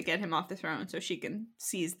llama to get him off the throne so she can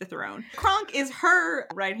seize the throne. Kronk is her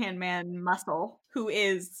right-hand man, Muscle, who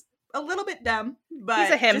is a little bit dumb, but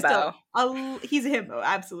he's a himbo. He's a himbo,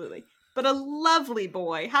 absolutely. But a lovely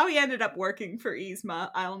boy. How he ended up working for Yzma,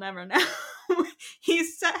 I'll never know. He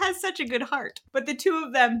has such a good heart. But the two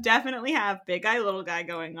of them definitely have big guy, little guy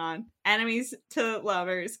going on. Enemies to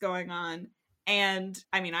lovers going on. And,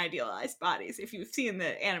 I mean, idealized bodies. If you've seen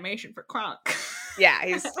the animation for Kronk. Yeah,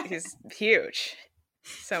 he's huge.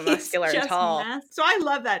 So muscular and tall. So I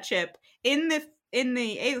love that ship. In the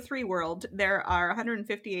AO3 world, there are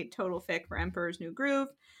 158 total fic for Emperor's New Groove.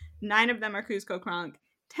 9 of them are Kuzco Kronk.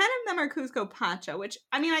 10 of them are Kuzco Pacha, which,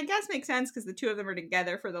 I mean, I guess makes sense because the two of them are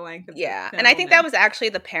together for the length of the film. And I think that was actually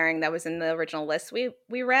the pairing that was in the original list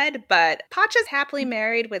we read, but Pacha's happily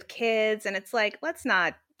married with kids, and it's like, let's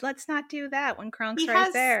not do that when Kronk's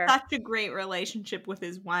right there. He has such a great relationship with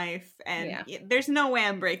his wife, and there's no way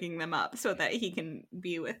I'm breaking them up so that he can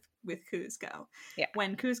be with Kuzco. Yeah.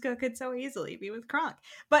 When Kuzco could so easily be with Kronk.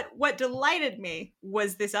 But what delighted me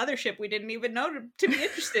was this other ship we didn't even know to be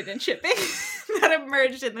interested in shipping that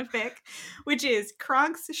emerged in the fic, which is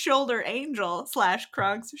Kronk's Shoulder Angel /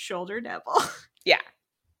 Kronk's Shoulder Devil. Yeah.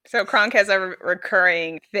 So Kronk has a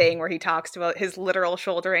recurring thing where he talks about his literal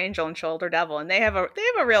shoulder angel and shoulder devil, and they have a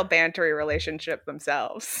real bantery relationship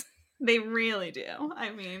themselves. They really do. I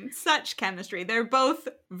mean, such chemistry. They're both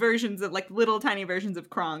versions of, like, little tiny versions of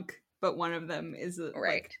Kronk, but one of them is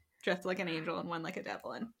like, dressed like an angel and one like a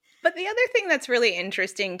devil. But the other thing that's really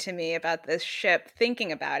interesting to me about this ship,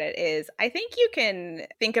 thinking about it, is I think you can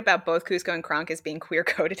think about both Kuzco and Kronk as being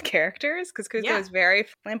queer-coded characters, because Kuzco is very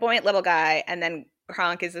flamboyant little guy, and then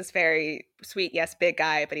Kronk is this very sweet, yes, big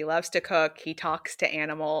guy, but he loves to cook, he talks to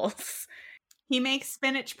animals. He makes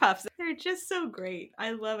spinach puffs. They're just so great.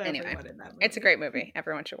 I love everyone in that movie. It's a great movie.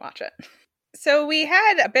 Everyone should watch it. So we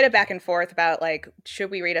had a bit of back and forth about, like,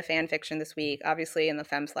 should we read a fan fiction this week? Obviously, in the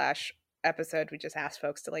FemSlash episode, we just asked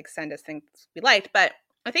folks to, like, send us things we liked. But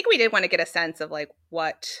I think we did want to get a sense of, like,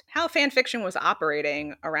 how fan fiction was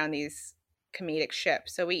operating around these comedic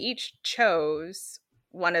ships. So we each chose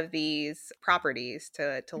one of these properties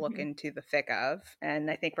to look into the fic of. And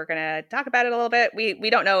I think we're going to talk about it a little bit. We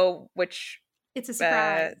don't know which... It's a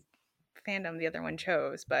surprise. Fandom the other one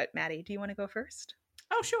chose, but Maddie, do you want to go first?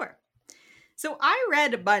 Oh, sure. So I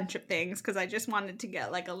read a bunch of things because I just wanted to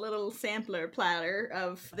get, like, a little sampler platter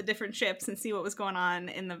of the different ships and see what was going on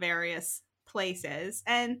in the various places.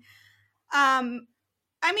 And, I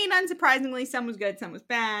mean, unsurprisingly, some was good, some was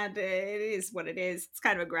bad. It is what it is. It's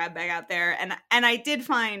kind of a grab bag out there. And I did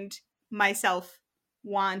find myself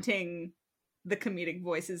wanting the comedic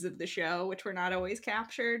voices of the show, which were not always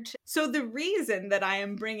captured. So the reason that I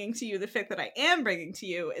am bringing to you the fic that I am bringing to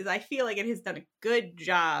you is I feel like it has done a good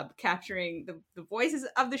job capturing the voices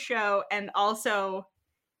of the show, and also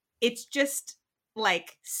it's just,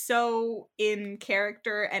 like, so in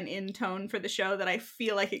character and in tone for the show that I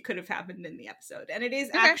feel like it could have happened in the episode. And it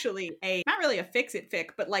is actually not really a fix-it fic,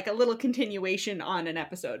 but like a little continuation on an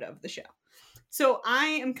episode of the show. So I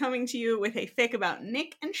am coming to you with a fic about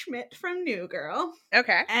Nick and Schmidt from New Girl.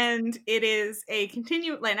 Okay. And it is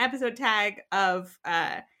an episode tag of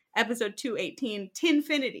episode 218,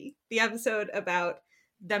 Tinfinity, the episode about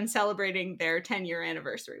them celebrating their 10-year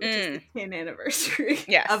anniversary, which is the tin anniversary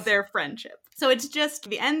of their friendship. So it's just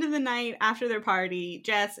the end of the night after their party.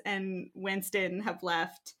 Jess and Winston have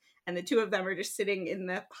left, and the two of them are just sitting in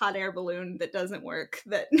the hot air balloon that doesn't work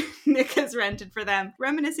that Nick has rented for them,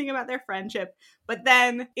 reminiscing about their friendship. But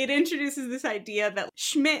then it introduces this idea that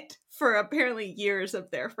Schmidt, for apparently years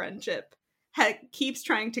of their friendship, keeps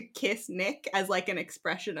trying to kiss Nick as, like, an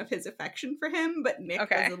expression of his affection for him, but Nick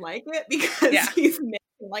doesn't like it because he's Nick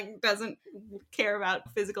and, like, doesn't care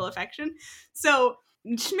about physical affection. So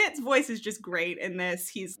Schmidt's voice is just great in this.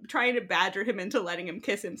 He's trying to badger him into letting him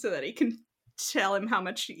kiss him so that he can tell him how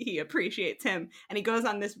much he appreciates him. And he goes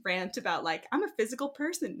on this rant about, like, I'm a physical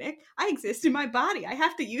person, Nick. I exist in my body. I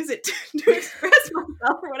have to use it to express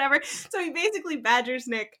myself or whatever. So he basically badgers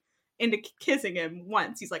Nick into kissing him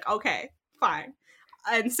once. He's like, okay, fine.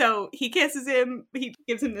 And so he kisses him, he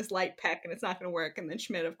gives him this light peck, and it's not going to work. And then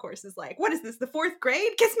Schmidt, of course, is like, what is this, the 4th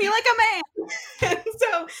grade? Kiss me like a man! And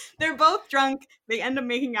so they're both drunk. They end up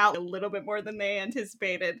making out a little bit more than they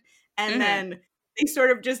anticipated. And then they sort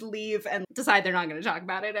of just leave and decide they're not going to talk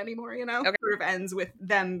about it anymore, you know? It sort of ends with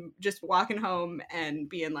them just walking home and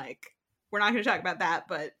being like, we're not going to talk about that,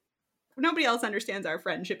 but nobody else understands our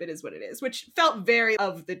friendship. It is what it is, which felt very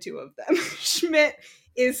of the two of them. Schmidt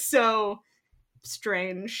is so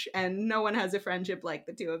strange, and no one has a friendship like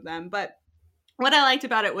the two of them. But what I liked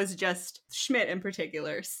about it was just Schmidt in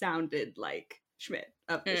particular sounded like Schmidt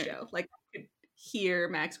of the show. Like, I could hear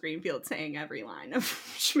Max Greenfield saying every line of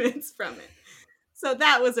Schmidt's from it. So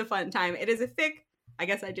that was a fun time. It is a fic, I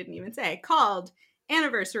guess I didn't even say, called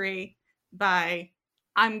Anniversary by,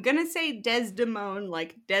 I'm going to say Desdemona,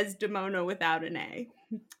 like Desdemona without an A.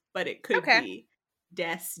 But it could be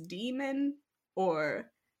Desdemon or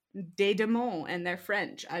Desdemons, and they're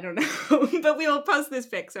French. I don't know. But we will post this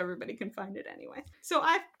fic so everybody can find it anyway. So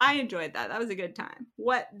I enjoyed that. That was a good time.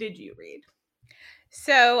 What did you read?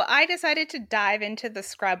 So I decided to dive into the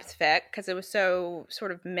Scrubs fic because it was so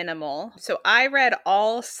sort of minimal. So I read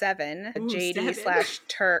all 7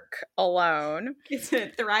 JD/Turk alone. It's a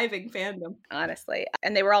thriving fandom. Honestly.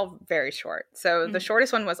 And they were all very short. So the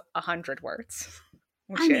shortest one was 100 words.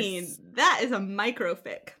 That is a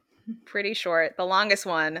microfic. Pretty short. The longest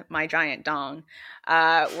one, My Giant Dong,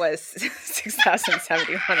 was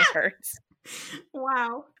 6,071 words.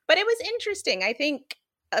 Wow. But it was interesting. I think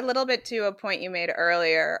a little bit to a point you made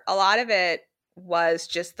earlier, a lot of it was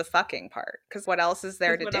just the fucking part. Because what else is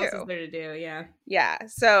there to do? What else is there to do, yeah. Yeah.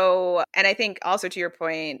 So, and I think also to your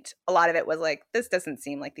point, a lot of it was like, this doesn't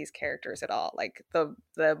seem like these characters at all. Like the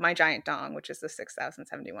My Giant Dong, which is the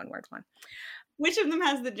 6,071 words one. Which of them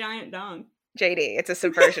has the giant dong? JD, it's a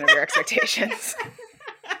subversion of your expectations.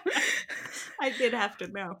 I did have to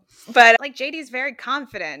know. But like JD's very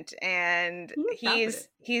confident, and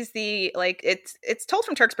he's the, like, it's told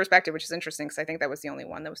from Turk's perspective, which is interesting because I think that was the only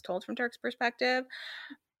one that was told from Turk's perspective.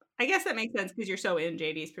 I guess that makes sense because you're so in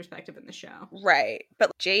JD's perspective in the show. Right.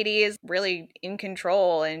 But JD is really in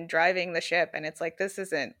control and driving the ship, and it's like, this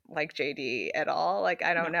isn't like JD at all. Like,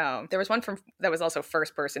 I don't know. There was one that was also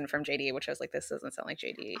first person from JD, which I was like, this doesn't sound like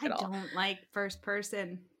JD at all. I don't like first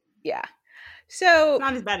person. Yeah. So it's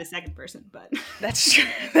not as bad as second person, but that's true.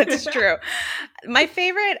 That's true. My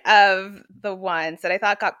favorite of the ones that I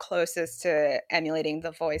thought got closest to emulating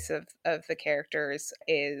the voice of the characters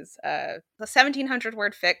is the 1,700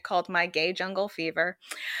 word fic called My Gay Jungle Fever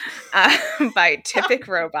by Typic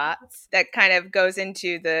Robots, that kind of goes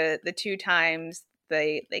into the 2 times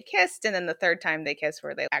they kissed, and then the 3rd time they kissed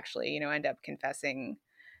where they actually, end up confessing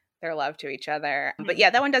their love to each other. But yeah,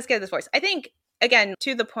 that one does get this voice. I think, again,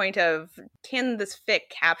 to the point of, can this fic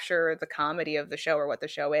capture the comedy of the show or what the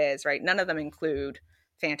show is, right? None of them include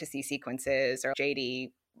fantasy sequences or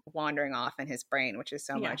JD wandering off in his brain, which is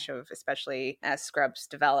so much of, especially as Scrubs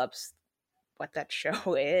develops, what that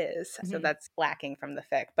show is. So that's lacking from the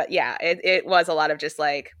fic. But yeah, it was a lot of just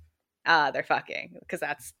like, they're fucking, because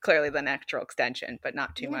that's clearly the natural extension, but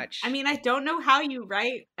not too much. I mean, I don't know how you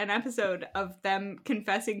write an episode of them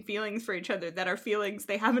confessing feelings for each other that are feelings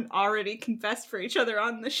they haven't already confessed for each other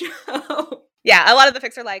on the show. Yeah, a lot of the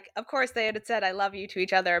fics are like, of course they had said I love you to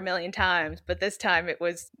each other a million times, but this time it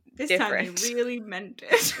was different. Time they really meant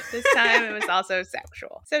it. This time it was also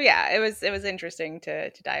sexual. So yeah, it was interesting to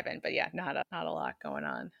dive in, but yeah, not a lot going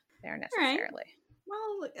on there necessarily. Right.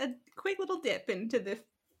 Well, a quick little dip into the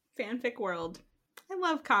fanfic world. I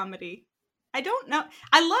love comedy. I don't know.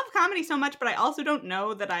 I love comedy so much, but I also don't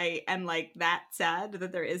know that I am like that sad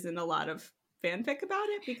that there isn't a lot of fanfic about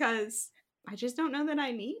it, because I just don't know that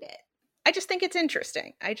I need it. I just think it's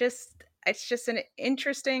interesting. It's just an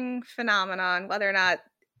interesting phenomenon, whether or not,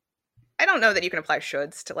 I don't know that you can apply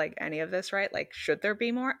shoulds to like any of this, right? Like, should there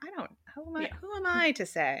be more? I don't. Who am I to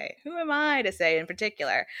say? Who am I to say in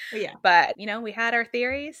particular? Yeah. But, we had our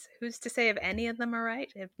theories. Who's to say if any of them are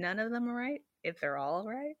right? If none of them are right? If they're all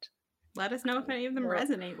right? Let us know if any of them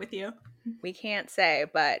resonate with you. We can't say,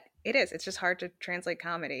 but it's just hard to translate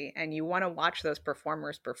comedy, and you want to watch those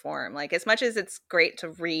performers perform. Like, as much as it's great to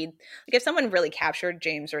read, like if someone really captured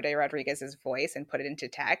James Roday Rodriguez's voice and put it into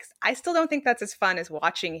text, I still don't think that's as fun as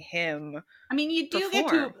watching him. I mean, you do get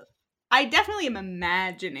to, I definitely am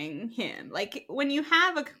imagining him. Like, when you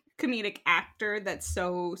have a comedic actor that's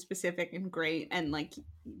so specific and great, and like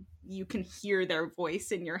you can hear their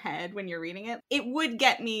voice in your head when you're reading it, it would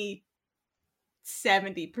get me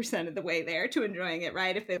 70% of the way there to enjoying it,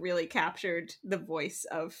 right? If they really captured the voice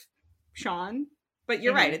of Sean. But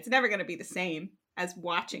you're right, it's never going to be the same as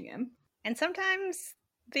watching him. And sometimes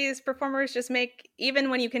these performers just make, even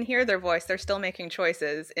when you can hear their voice, they're still making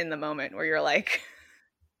choices in the moment where you're like,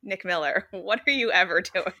 Nick Miller, what are you ever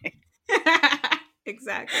doing?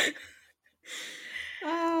 Exactly.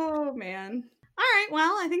 Oh, man. All right,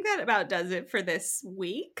 well, I think that about does it for this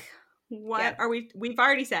week. What are we've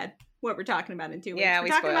already said what we're talking about in 2 weeks. Yeah, we're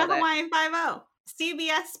talking about Hawaiian 5-0.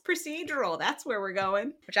 CBS procedural. That's where we're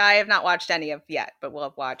going. Which I have not watched any of yet, but we'll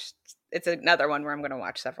have watched. It's another one where I'm going to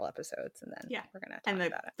watch several episodes, and then we're going to talk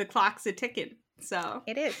about it. The clock's a ticking, so.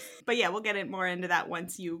 It is. But yeah, we'll get more into that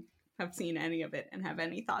once you have seen any of it and have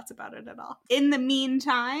any thoughts about it at all. In the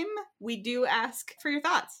meantime, we do ask for your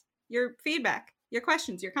thoughts, your feedback, your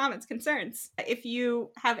questions, your comments, concerns. If you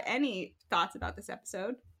have any thoughts about this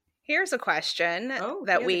episode. Here's a question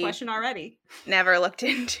that we question already never looked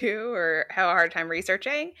into or have a hard time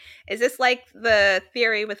researching. Is this like the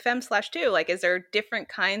theory with Fem/2? Like, is there different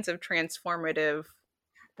kinds of transformative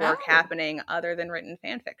work happening other than written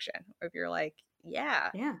fan fiction? Or if you're like, yeah.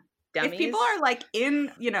 Dummies. If people are like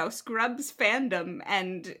in, Scrubs fandom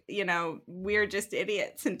and, we're just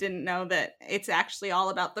idiots and didn't know that it's actually all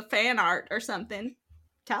about the fan art or something,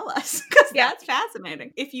 tell us, because that's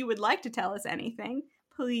fascinating. If you would like to tell us anything,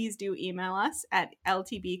 please do email us at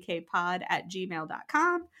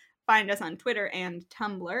ltbkpod@gmail.com. Find us on Twitter and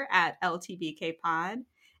Tumblr at ltbkpod.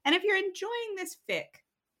 And if you're enjoying this fic,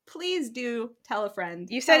 please do tell a friend.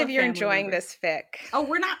 You said if you're enjoying this fic. Oh,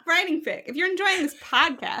 we're not writing fic. If you're enjoying this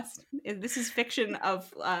podcast, this is fiction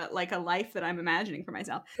of like a life that I'm imagining for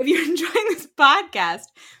myself. If you're enjoying this podcast,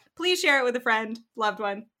 please share it with a friend, loved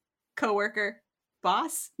one, coworker,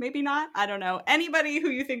 boss, maybe not. I don't know. Anybody who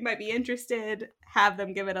you think might be interested, have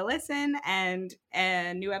them give it a listen. And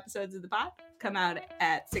new episodes of the pod come out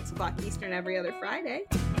at 6 o'clock Eastern every other Friday.